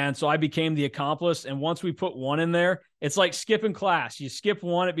 And so I became the accomplice. And once we put one in there, it's like skipping class. You skip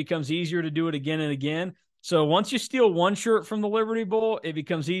one, it becomes easier to do it again and again. So once you steal one shirt from the Liberty Bowl, it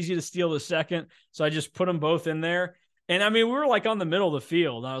becomes easy to steal the second. So I just put them both in there. And I mean, we were like on the middle of the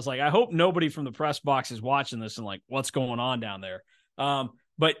field. I was like, I hope nobody from the press box is watching this and like, what's going on down there?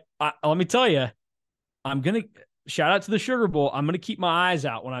 But let me tell you, I'm going to shout out to the Sugar Bowl. I'm going to keep my eyes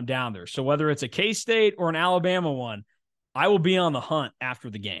out when I'm down there. So whether it's a K-State or an Alabama one, I will be on the hunt after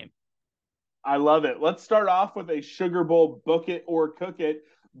the game. I love it. Let's start off with a Sugar Bowl book it or cook it.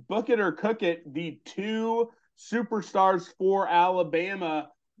 Book it or cook it. The 2 superstars for Alabama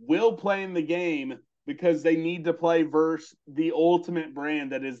will play in the game. because they need to play versus the ultimate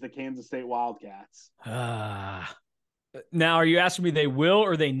brand that is the Kansas State Wildcats. Now, are you asking me they will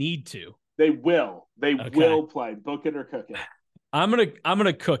or they need to? They will. They will play. Book it or cook it. I'm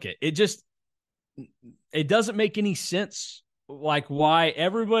gonna cook it. It doesn't make any sense, like why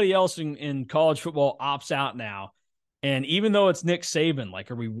everybody else in college football opts out now. And even though it's Nick Saban, like,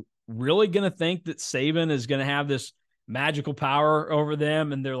 are we really going to think that Saban is going to have this magical power over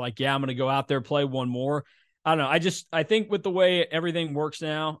them? And they're like, yeah, I'm going to go out there, play one more. I don't know. I think with the way everything works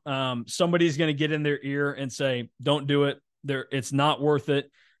now, somebody's going to get in their ear and say, don't do it. It's not worth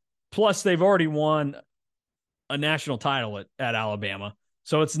it. Plus, they've already won a national title at Alabama.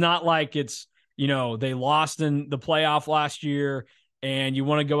 So it's not like it's, they lost in the playoff last year and you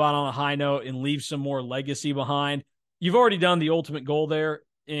want to go out on a high note and leave some more legacy behind. You've already done the ultimate goal there,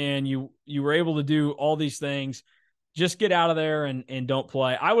 and you were able to do all these things. Just get out of there and don't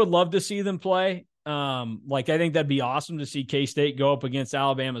play. I would love to see them play. I think that'd be awesome to see K-State go up against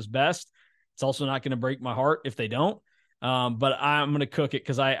Alabama's best. It's also not going to break my heart if they don't. But I'm going to cook it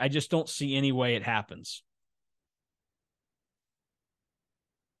because I just don't see any way it happens.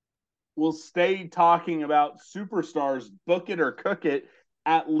 We'll stay talking about superstars, book it or cook it.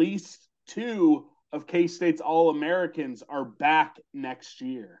 At least 2 of K-State's All-Americans are back next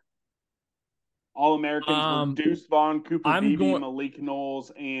year. All-Americans were Deuce Vaughn, Cooper Beebe, Malik Knowles,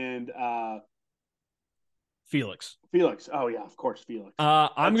 and Felix. Oh, yeah, of course, Felix.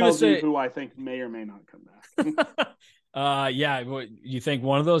 I'm going to say who I think may or may not come back. Yeah, you think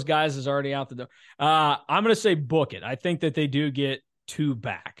one of those guys is already out the door? I'm going to say book it. I think that they do get 2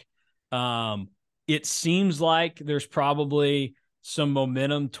 back. It seems like there's probably some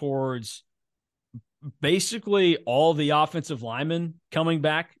momentum towards basically all the offensive linemen coming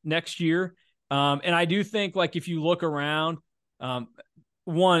back next year. And I do think, like, if you look around,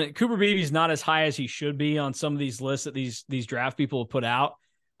 one, Cooper Beebe's not as high as he should be on some of these lists that these draft people have put out.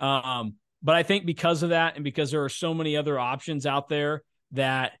 But I think because of that, and because there are so many other options out there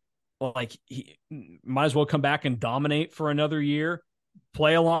that, like, he might as well come back and dominate for another year,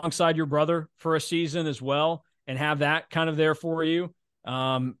 play alongside your brother for a season as well, and have that kind of there for you.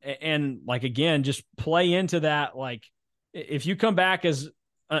 And like, again, just play into that. Like, if you come back as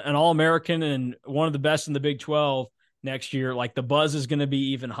an All-American and one of the best in the Big 12 next year, like, the buzz is going to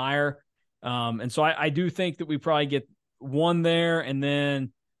be even higher. And so I do think that we probably get 1 there. And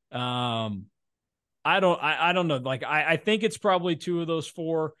then, I don't know. Like, I think it's probably 2 of those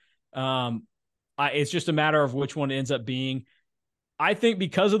 4. It's just a matter of which one it ends up being. I think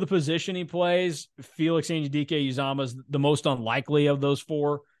because of the position he plays, Felix Anudike-Uzomah is the most unlikely of those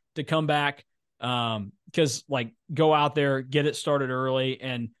 4 to come back. Because, like, go out there, get it started early.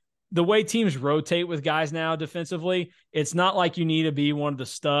 And the way teams rotate with guys now defensively, it's not like you need to be one of the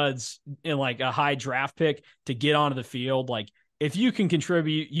studs in, like, a high draft pick to get onto the field. Like, if you can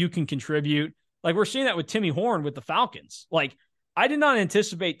contribute, you can contribute. Like, we're seeing that with Timmy Horn with the Falcons. Like, I did not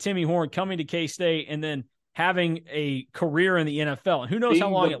anticipate Timmy Horn coming to K-State and then having a career in the NFL, and who knows how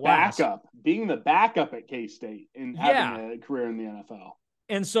long it lasts. Being the backup at K-State and having a career in the NFL.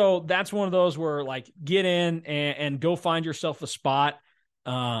 And so that's one of those where, like, get in and go find yourself a spot.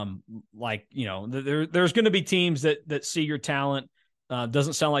 There's going to be teams that see your talent.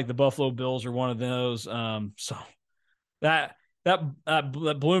 Doesn't sound like the Buffalo Bills are one of those. So that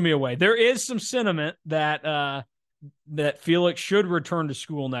blew me away. There is some sentiment that Felix should return to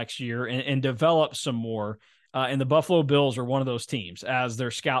school next year and develop some more. And the Buffalo Bills are one of those teams, as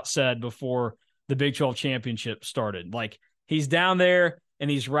their scout said before the Big 12 championship started. Like, he's down there and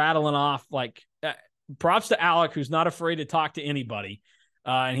he's rattling off, like, props to Alec, who's not afraid to talk to anybody.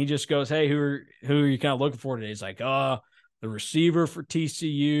 And he just goes, hey, who are you kind of looking for today? He's like, the receiver for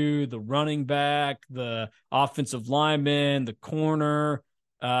TCU, the running back, the offensive lineman, the corner.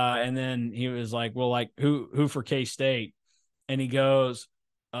 And then he was like, well, like, who for K-State? And he goes,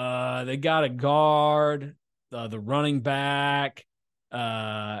 they got a guard, the running back.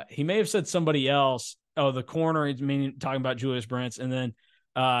 He may have said somebody else. Oh, the corner. He's talking about Julius Brents. And then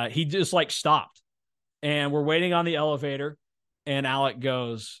he just, like, stopped. And we're waiting on the elevator. And Alec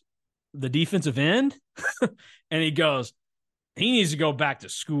goes, the defensive end? And he goes, he needs to go back to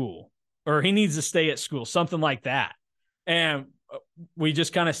school, or he needs to stay at school, something like that. And we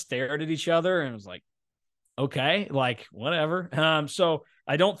just kind of stared at each other and was like, okay, like, whatever. So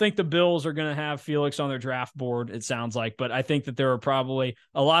I don't think the Bills are going to have Felix on their draft board, it sounds like, but I think that there are probably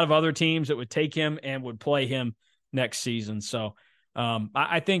a lot of other teams that would take him and would play him next season. So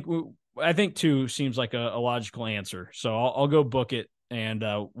I think 2 seems like a logical answer. So I'll go book it, and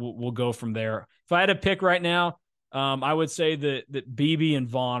we'll go from there. If I had to pick right now, I would say that Beebe and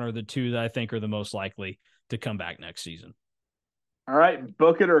Vaughn are the two that I think are the most likely to come back next season. All right,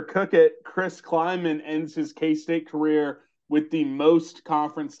 book it or cook it. Chris Kleiman ends his K-State career with the most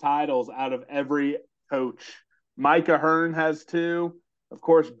conference titles out of every coach. Micah Hearn has 2. Of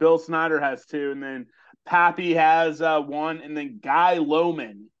course, Bill Snyder has 2. And then Pappy has 1. And then Guy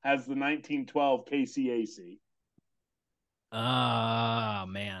Lohman has the 1912 KCAC. Ah,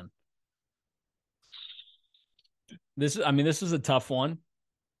 man. This is a tough one.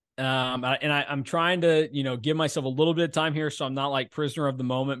 I'm trying to, give myself a little bit of time here so I'm not like prisoner of the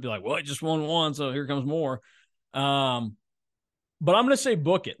moment, be like, well, I just won one, so here comes more. But I'm going to say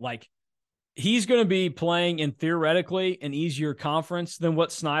book it. Like, he's going to be playing in theoretically an easier conference than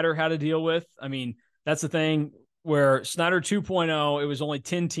what Snyder had to deal with. I mean, that's the thing where Snyder 2.0, it was only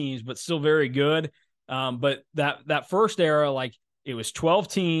 10 teams, but still very good. But that first era, like, it was 12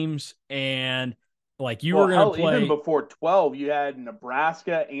 teams, and like you were going to play. Even before 12, you had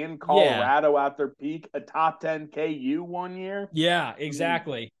Nebraska and Colorado out their peak, a top 10 KU one year. Yeah,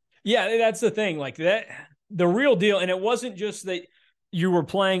 exactly. Yeah, that's the thing. Like that, the real deal. And it wasn't just that you were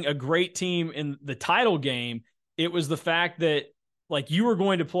playing a great team in the title game. It was the fact that like you were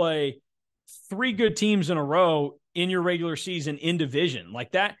going to play 3 good teams in a row in your regular season in division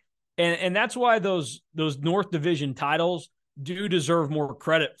like that. And that's why those North Division titles do deserve more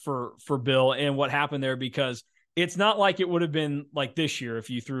credit for Bill and what happened there, because it's not like it would have been like this year if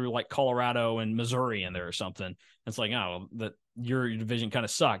you threw like Colorado and Missouri in there or something. It's like, oh, that your division kind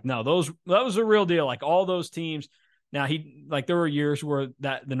of sucked. No, that was a real deal. Like all those teams. Now there were years where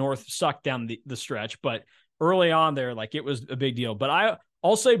that the North sucked down the stretch, but early on there, like it was a big deal. But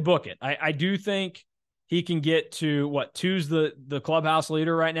I'll say book it. I do think he can get to two's the clubhouse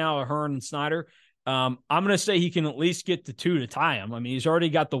leader right now, Hearn and Snyder. I'm going to say he can at least get to 2 to tie him. I mean, he's already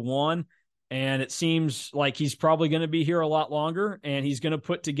got the 1, and it seems like he's probably going to be here a lot longer, and he's going to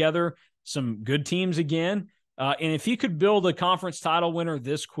put together some good teams again. And if he could build a conference title winner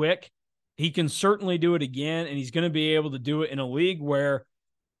this quick, he can certainly do it again, and he's going to be able to do it in a league where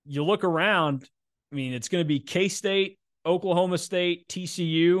you look around. I mean, it's going to be K-State, Oklahoma State,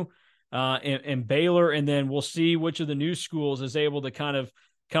 TCU, and Baylor, and then we'll see which of the new schools is able to kind of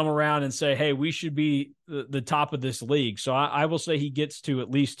come around and say, hey, we should be the top of this league. So I will say he gets to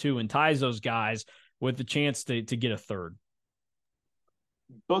at least 2 and ties those guys with the chance to get a 3rd.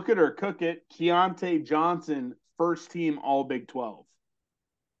 Book it or cook it. Keontae Johnson, first team All Big 12.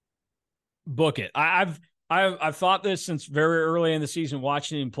 Book it. I've thought this since very early in the season,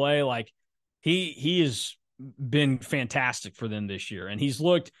 watching him play. Like he has been fantastic for them this year, and he's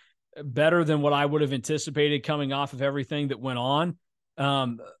looked better than what I would have anticipated coming off of everything that went on.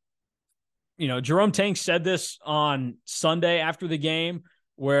 Jerome Tank said this on Sunday after the game,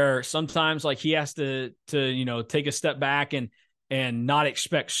 where sometimes like he has to take a step back and not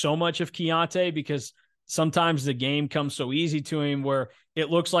expect so much of Keontae, because sometimes the game comes so easy to him where it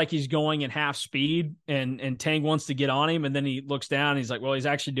looks like he's going in half speed and Tank wants to get on him. And then he looks down and he's like, well, he's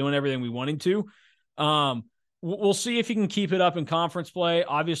actually doing everything we want him to. We'll see if he can keep it up in conference play.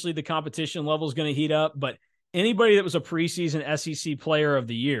 Obviously the competition level is going to heat up, but anybody that was a preseason SEC player of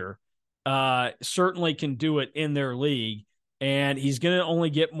the year certainly can do it in their league. And he's going to only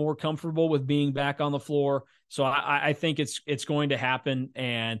get more comfortable with being back on the floor. So I think it's going to happen,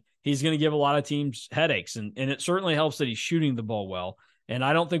 and he's going to give a lot of teams headaches. And it certainly helps that he's shooting the ball well. And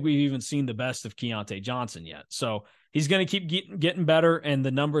I don't think we've even seen the best of Keontae Johnson yet. So he's going to keep getting better, and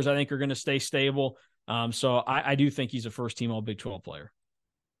the numbers I think are going to stay stable. So I do think he's a first-team All Big 12 player.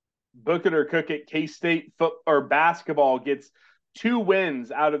 Book it or cook it. K-State basketball gets 2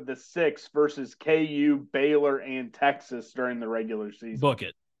 wins out of the 6 versus KU, Baylor, and Texas during the regular season. Book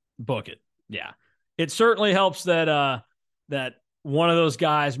it. Yeah. It certainly helps that that one of those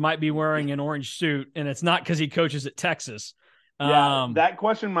guys might be wearing an orange suit, and it's not because he coaches at Texas. Yeah, that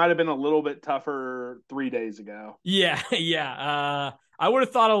question might have been a little bit tougher 3 days ago. Yeah. I would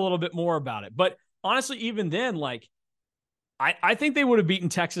have thought a little bit more about it. But honestly, even then, like, I think they would have beaten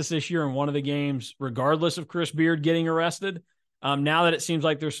Texas this year in one of the games, regardless of Chris Beard getting arrested. Now that it seems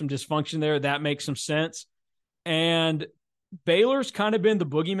like there's some dysfunction there, that makes some sense. And Baylor's kind of been the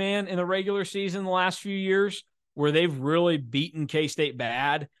boogeyman in the regular season the last few years, where they've really beaten K-State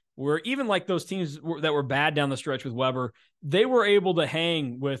bad, where even like those teams that were bad down the stretch with Weber, they were able to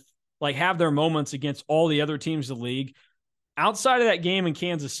hang with, like, have their moments against all the other teams of the league. Outside of that game in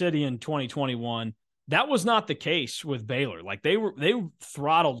Kansas City in 2021, that was not the case with Baylor. Like they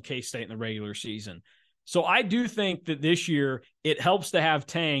throttled K-State in the regular season. So I do think that this year it helps to have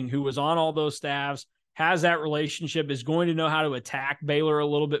Tang, who was on all those staffs, has that relationship, is going to know how to attack Baylor a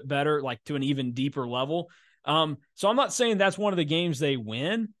little bit better, like to an even deeper level. So I'm not saying that's one of the games they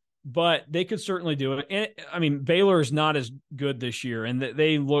win, but they could certainly do it. And I mean, Baylor is not as good this year, and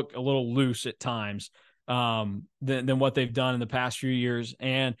they look a little loose at times than what they've done in the past few years.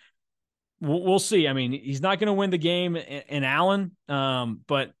 And we'll see. I mean, he's not going to win the game in Allen,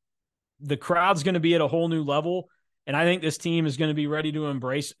 but the crowd's going to be at a whole new level, and I think this team is going to be ready to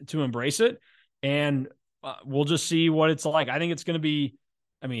embrace it. And we'll just see what it's like. I think it's going to be.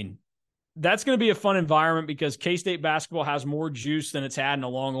 I mean, that's going to be a fun environment because K-State basketball has more juice than it's had in a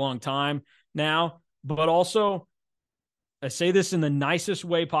long, long time now. But also, I say this in the nicest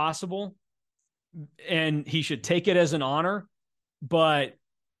way possible, and he should take it as an honor, but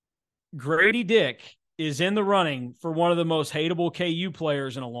Grady Dick is in the running for one of the most hateable KU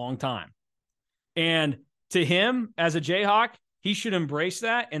players in a long time. And to him, as a Jayhawk, he should embrace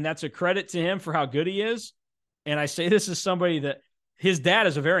that, and that's a credit to him for how good he is. And I say this as somebody that his dad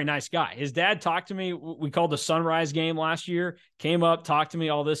is a very nice guy. His dad talked to me. We called the Sunrise game last year, came up, talked to me,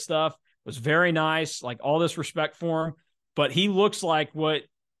 all this stuff, was very nice, like all this respect for him. But he looks like what,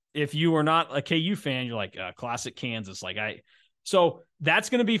 if you are not a KU fan, you're like classic Kansas. So that's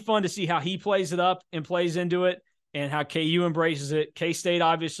going to be fun to see how he plays it up and plays into it and how KU embraces it. K-State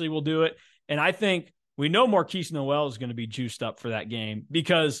obviously will do it. And I think we know Marquise Noel is going to be juiced up for that game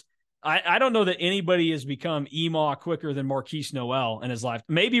because I don't know that anybody has become EMAW quicker than Marquise Noel in his life.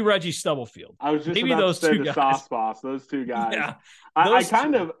 Maybe Reggie Stubblefield. I was just maybe about those to say two the guys. sauce boss, those two guys. Yeah, I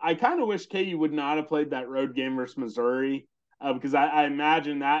kind of wish KU would not have played that road game versus Missouri because I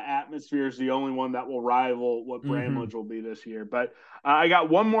imagine that atmosphere is the only one that will rival what Bramlage will be this year. But I got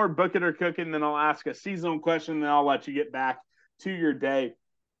one more book it or cook it, and then I'll ask a seasonal question, and then I'll let you get back to your day.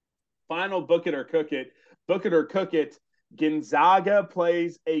 Final book it or cook it. Book it or cook it. Gonzaga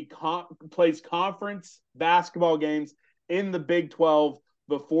plays conference basketball games in the Big 12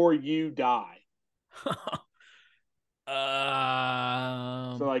 before you die.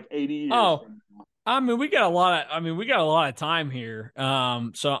 So like 80 years. Oh, I mean, we got a lot of time here. So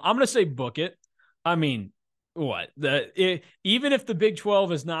I'm going to say book it. I mean, even if the Big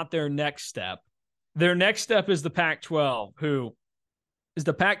 12 is not their next step is the Pac-12, who is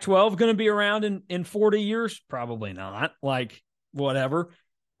the Pac-12 going to be around in 40 years? Probably not. Like, whatever.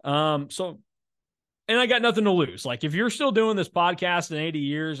 So, and I got nothing to lose. Like, if you're still doing this podcast in 80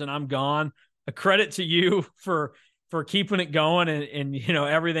 years and I'm gone, a credit to you for keeping it going and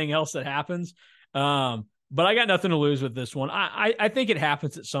everything else that happens. But I got nothing to lose with this one. I think it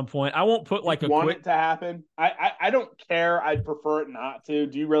happens at some point. I won't put like it to happen. I don't care. I'd prefer it not to.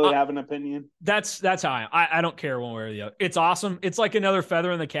 Do you really have an opinion? That's how I don't care one way or the other. It's awesome. It's like another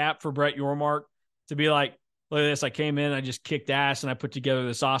feather in the cap for Brett Yormark to be like, look at this. I came in, I just kicked ass, and I put together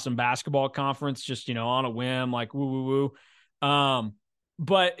this awesome basketball conference just, on a whim, like woo, woo, woo.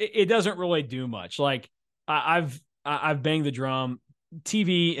 But it doesn't really do much. Like I've banged the drum.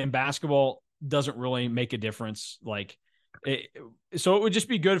 TV and basketball doesn't really make a difference. So it would just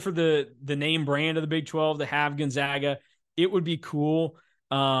be good for the name brand of the Big 12 to have Gonzaga. It would be cool.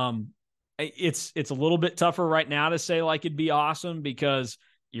 It's a little bit tougher right now to say like it'd be awesome because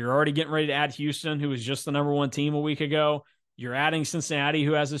you're already getting ready to add Houston, who was just the number one team a week ago. You're adding Cincinnati,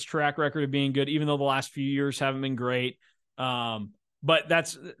 who has this track record of being good, even though the last few years haven't been great. But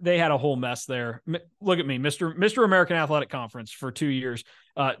they had a whole mess there. Look at me, Mr. American Athletic Conference for 2 years.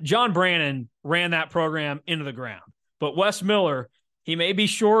 John Brannon ran that program into the ground. But Wes Miller, he may be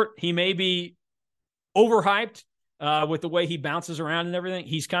short. He may be overhyped with the way he bounces around and everything.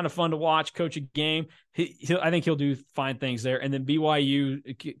 He's kind of fun to watch, coach a game. I think he'll do fine things there. And then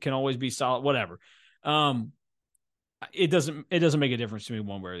BYU can always be solid, whatever. It doesn't make a difference to me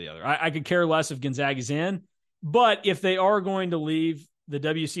one way or the other. I could care less if Gonzaga's in. But if they are going to leave the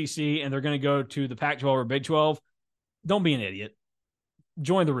WCC and they're going to go to the Pac-12 or Big 12, don't be an idiot.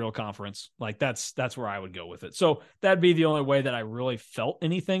 Join the real conference. Like that's where I would go with it. So that'd be the only way that I really felt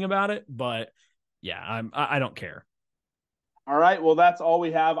anything about it. But yeah, I don't care. All right. Well, that's all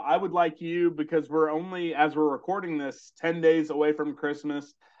we have. I would like you, because we're only, as we're recording this, 10 days away from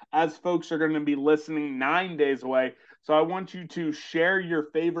Christmas, as folks are going to be listening 9 days away. So I want you to share your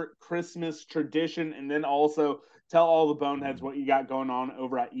favorite Christmas tradition and then also tell all the boneheads what you got going on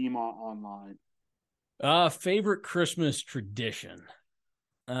over at EMAWonline. Favorite Christmas tradition.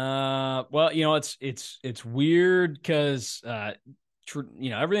 Well, it's weird because,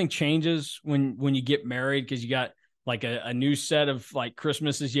 everything changes when you get married because you got like a new set of like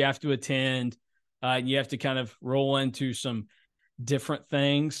Christmases you have to attend. You have to kind of roll into some different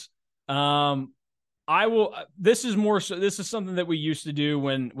things. This is something that we used to do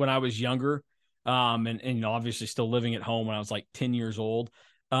when I was younger. And obviously still living at home when I was like 10 years old.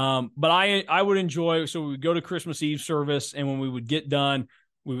 But I would enjoy, so we would go to Christmas Eve service, and when we would get done,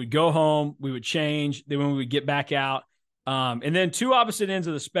 we would go home, we would change, then when we would get back out. And then two opposite ends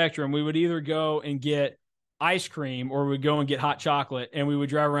of the spectrum, we would either go and get ice cream or we'd go and get hot chocolate, and we would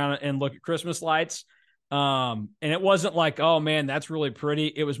drive around and look at Christmas lights. And it wasn't like, oh man, that's really pretty.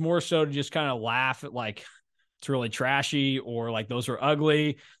 It was more so to just kind of laugh at like, it's really trashy, or like those are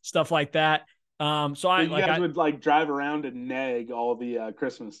ugly, stuff like that. So you guys would like drive around and nag all the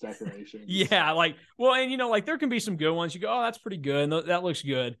Christmas decorations. Yeah, like, well, and like there can be some good ones. You go, oh, that's pretty good, and that looks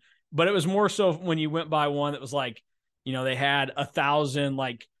good. But it was more so when you went by one that was like, they had 1,000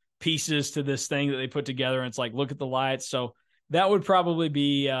 like pieces to this thing that they put together, and it's like, look at the lights. So that would probably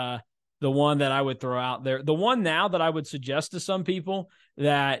be the one that I would throw out there. The one now that I would suggest to some people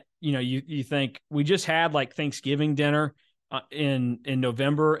that you think, we just had like Thanksgiving dinner in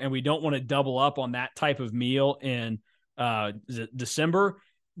November, and we don't want to double up on that type of meal in December.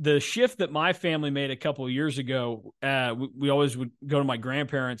 The shift that my family made a couple of years ago, we always would go to my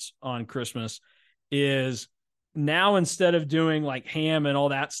grandparents on Christmas, is now instead of doing like ham and all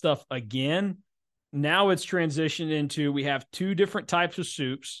that stuff again, now it's transitioned into, we have two different types of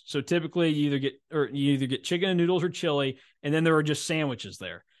soups. So typically you either get chicken and noodles or chili, and then there are just sandwiches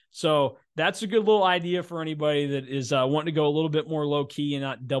there. So that's a good little idea for anybody that is wanting to go a little bit more low key and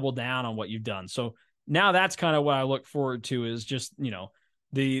not double down on what you've done. So now that's kind of what I look forward to, is just,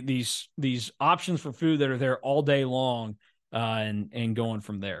 these options for food that are there all day long, and going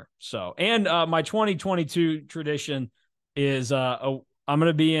from there. So, and my 2022 tradition is I'm going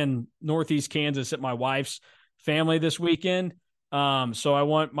to be in Northeast Kansas at my wife's family this weekend. So I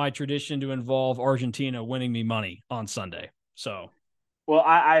want my tradition to involve Argentina winning me money on Sunday. So, well,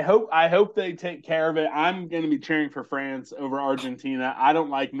 I hope they take care of it. I'm going to be cheering for France over Argentina. I don't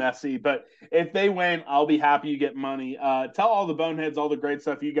like Messi, but if they win, I'll be happy you get money. Tell all the boneheads all the great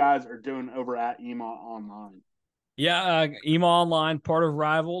stuff you guys are doing over at EMAWonline. Yeah, EMAWonline, part of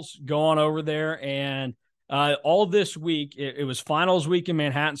Rivals. Go on over there, and all this week, it was finals week in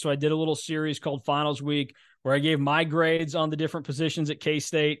Manhattan, so I did a little series called Finals Week where I gave my grades on the different positions at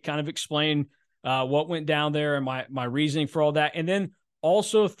K-State, kind of explained what went down there and my reasoning for all that, and then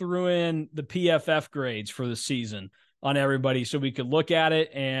also threw in the PFF grades for the season on everybody so we could look at it.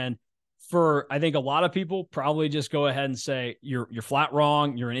 And for, I think a lot of people probably just go ahead and say, you're flat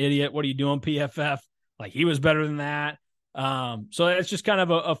wrong, you're an idiot, what are you doing, PFF? Like, he was better than that. So it's just kind of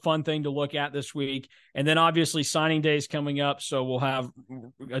a fun thing to look at this week. And then obviously signing day is coming up. So we'll have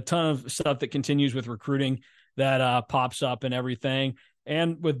a ton of stuff that continues with recruiting that pops up and everything.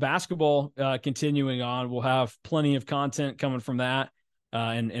 And with basketball continuing on, we'll have plenty of content coming from that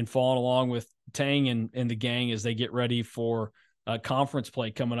and following along with Tang and the gang as they get ready for conference play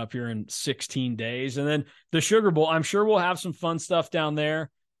coming up here in 16 days. And then the Sugar Bowl, I'm sure we'll have some fun stuff down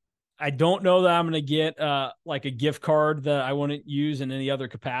there. I don't know that I'm going to get like a gift card that I wouldn't use in any other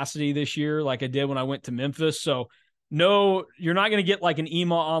capacity this year, like I did when I went to Memphis. So no, you're not going to get like an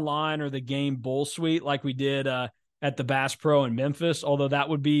EMAWonline or the Game Bowl Suite like we did at the Bass Pro in Memphis. Although that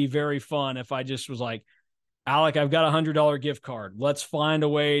would be very fun if I just was like, Alec, I've got $100 gift card. Let's find a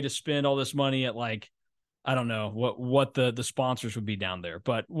way to spend all this money at, like, I don't know what the sponsors would be down there,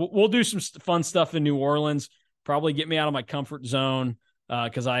 but we'll do some fun stuff in New Orleans. Probably get me out of my comfort zone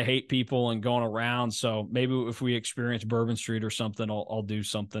because I hate people and going around. So maybe if we experience Bourbon Street or something, I'll do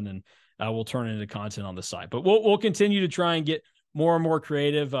something and we'll turn it into content on the site. But we'll continue to try and get more and more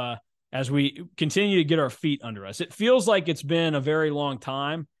creative as we continue to get our feet under us. It feels like it's been a very long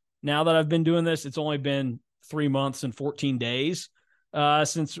time now that I've been doing this. It's only been 3 months and 14 days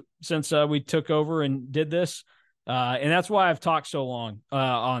since we took over and did this. And that's why I've talked so long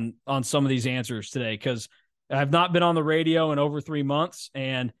on some of these answers today, because I've not been on the radio in over 3 months,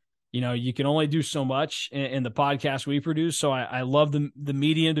 and you can only do so much in the podcast we produce. So I love the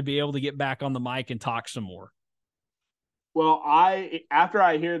medium to be able to get back on the mic and talk some more. Well, after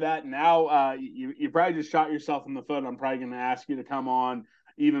I hear that now, you probably just shot yourself in the foot. I'm probably going to ask you to come on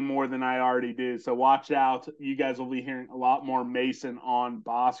even more than I already do. So watch out. You guys will be hearing a lot more Mason on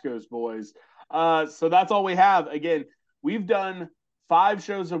Bosco's Boys. So that's all we have. Again, we've done 5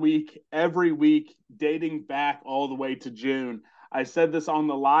 shows a week, every week, dating back all the way to June. I said this on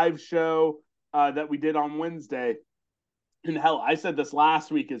the live show that we did on Wednesday. And hell, I said this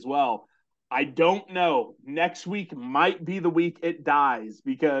last week as well. I don't know. Next week might be the week it dies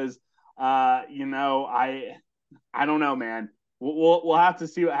because, I don't know, man. We'll have to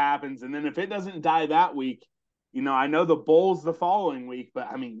see what happens. And then if it doesn't die that week, I know the Bowl's the following week, but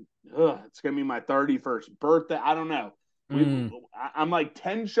I mean, it's going to be my 31st birthday. I don't know. I'm like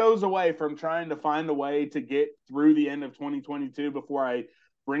 10 shows away from trying to find a way to get through the end of 2022 before I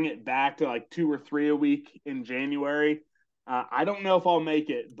bring it back to like 2 or 3 a week in January. I don't know if I'll make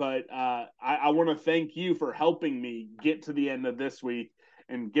it, but I want to thank you for helping me get to the end of this week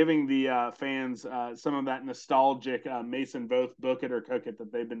and giving the fans some of that nostalgic Mason Voth book it or cook it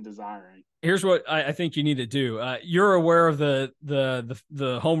that they've been desiring. Here's what I think you need to do. You're aware of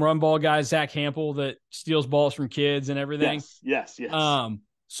the home run ball guy, Zach Hampel, that steals balls from kids and everything. Yes.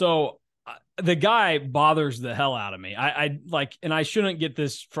 So the guy bothers the hell out of me. I like, and I shouldn't get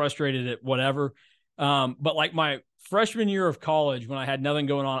this frustrated at whatever. But like my freshman year of college, when I had nothing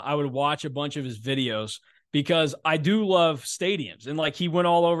going on, I would watch a bunch of his videos because I do love stadiums. And like, he went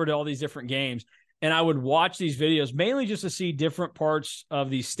all over to all these different games, and I would watch these videos mainly just to see different parts of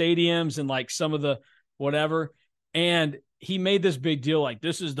these stadiums and like some of the whatever. And he made this big deal, like,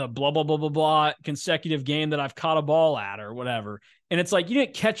 this is the blah, blah, blah, blah, blah consecutive game that I've caught a ball at or whatever. And it's like, you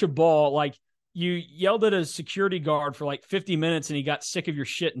didn't catch a ball. Like, you yelled at a security guard for like 50 minutes and he got sick of your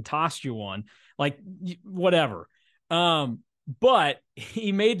shit and tossed you one, like whatever. But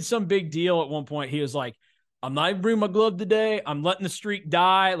he made some big deal at one point. He was like, I'm not even bringing my glove today. I'm letting the streak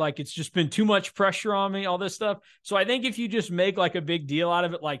die. Like, it's just been too much pressure on me, all this stuff. So I think if you just make like a big deal out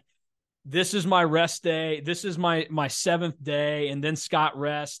of it, like, this is my rest day, this is my 7th day, and then Scott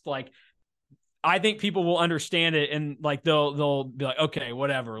rest, like, I think people will understand it, and like they'll be like, okay,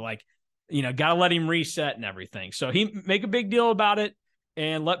 whatever, like, you know, gotta let him reset and everything. So he make a big deal about it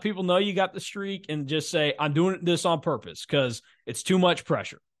and let people know you got the streak, and just say, I'm doing this on purpose because it's too much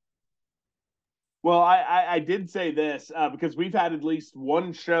pressure. Well, I did say this because we've had at least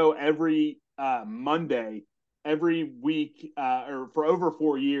one show every Monday, every week, or for over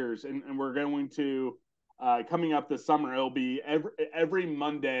 4 years. And we're going to, coming up this summer, it'll be every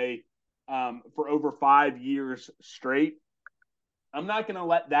Monday for over 5 years straight. I'm not going to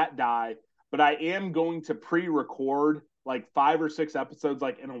let that die, but I am going to pre-record like 5 or 6 episodes,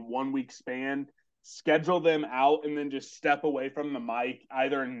 like in a 1 week span, schedule them out, and then just step away from the mic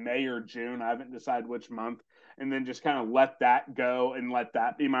either in May or June. I haven't decided which month, and then just kind of let that go and let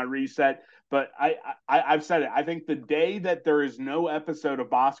that be my reset. But I've said it. I think the day that there is no episode of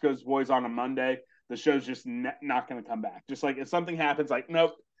Bosco's Boys on a Monday, the show's just not going to come back. Just like if something happens, like,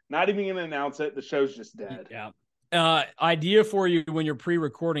 nope, not even going to announce it. The show's just dead. Yeah. Idea for you when you're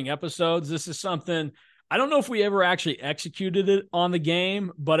pre-recording episodes. This is something, I don't know if we ever actually executed it on the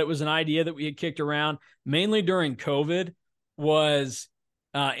game, but it was an idea that we had kicked around mainly during COVID, was,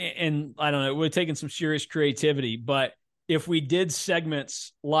 and I don't know, it would have taken some serious creativity, but if we did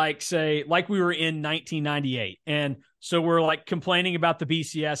segments like, say, like we were in 1998, and so we're like complaining about the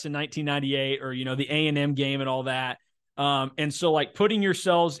BCS in 1998, or, you know, the A&M game and all that. And so like putting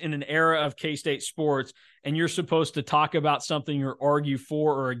yourselves in an era of K-State sports, and you're supposed to talk about something or argue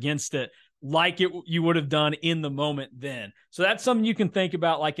for or against it, like you would have done in the moment then. So that's something you can think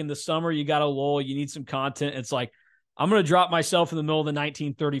about. Like in the summer, you got a lull, you need some content. It's like, I'm going to drop myself in the middle of the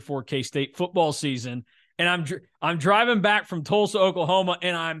 1934 K-State football season, and I'm driving back from Tulsa, Oklahoma,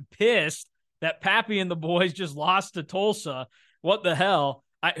 and I'm pissed that Pappy and the boys just lost to Tulsa. What the hell?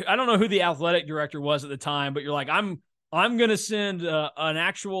 I don't know who the athletic director was at the time, but you're like, I'm going to send an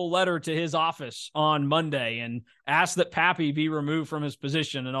actual letter to his office on Monday and ask that Pappy be removed from his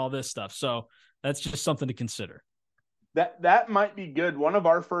position and all this stuff. So that's just something to consider. That might be good. One of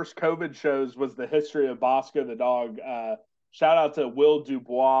our first COVID shows was the history of Bosco the dog. Shout out to Will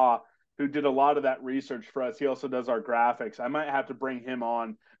Dubois, who did a lot of that research for us. He also does our graphics. I might have to bring him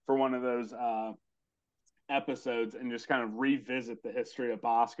on for one of those episodes and just kind of revisit the history of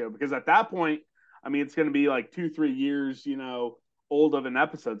Bosco, because at that point, I mean, it's going to be like 2-3 years, you know, old of an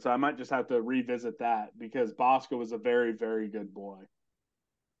episode. So I might just have to revisit that, because Bosco was a very, very good boy.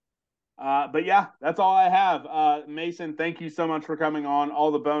 But yeah, that's all I have. Mason, thank you so much for coming on.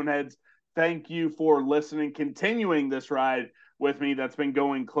 All the Boneheads, thank you for listening, continuing this ride with me that's been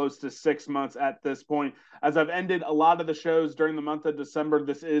going close to 6 months at this point. As I've ended a lot of the shows during the month of December,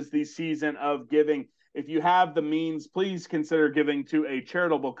 this is the season of giving. If you have the means, please consider giving to a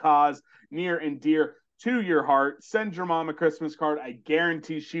charitable cause near and dear to your heart. Send your mom a Christmas card. I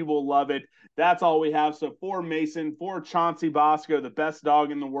guarantee she will love it. That's all we have. So for Mason, for Chauncey Bosco, the best dog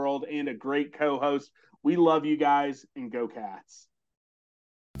in the world and a great co-host, we love you guys, and go Cats.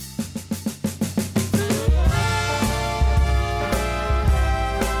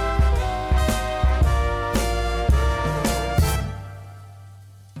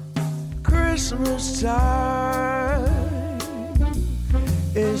 Christmas time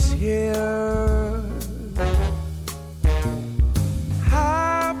is here.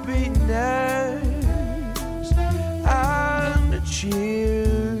 Happiness and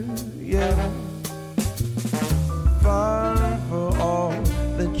cheer, yeah. Fun for all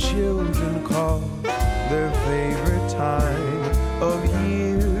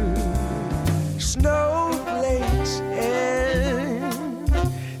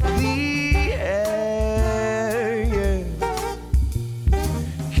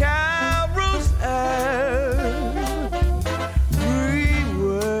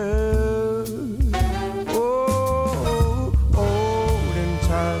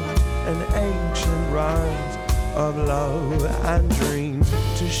and ancient rhymes of love and dreams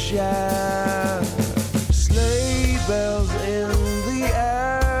to share. Sleigh bells in the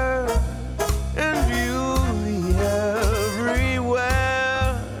air and beauty everywhere.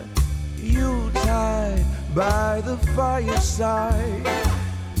 Yuletide by the fireside,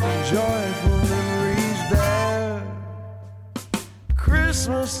 joyful memories there.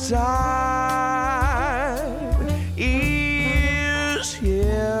 Christmas time is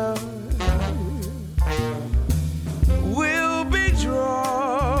here. We'll be drawing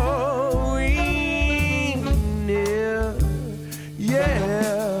near,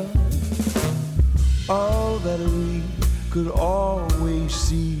 yeah. All that we could always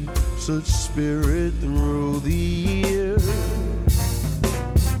see, such spirit through the years.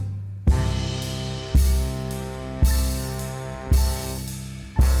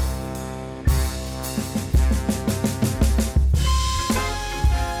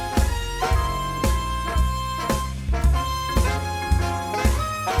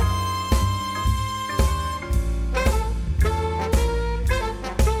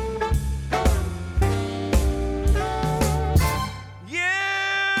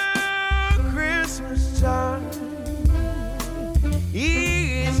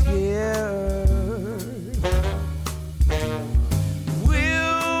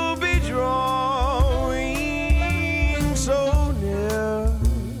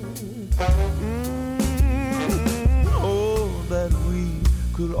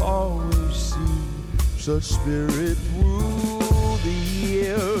 Such spirit through the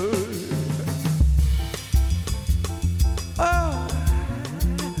years. Oh,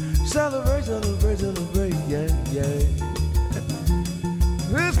 celebrate, celebrate, celebrate, yeah, yeah.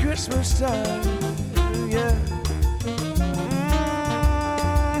 It's Christmas time, yeah.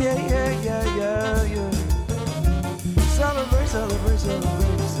 Yeah, yeah, yeah, yeah, yeah. Celebrate, celebrate,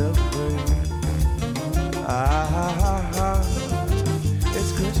 celebrate, celebrate. Ah,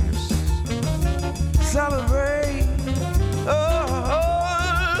 it's Christmas. Celebrate,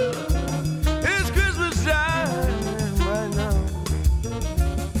 oh, it's Christmas time right now.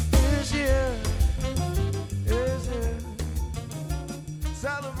 It's here, it's here.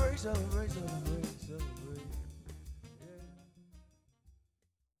 Celebrate, celebrate, celebrate, celebrate.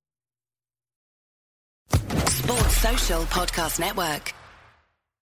 Sports Social Podcast Network.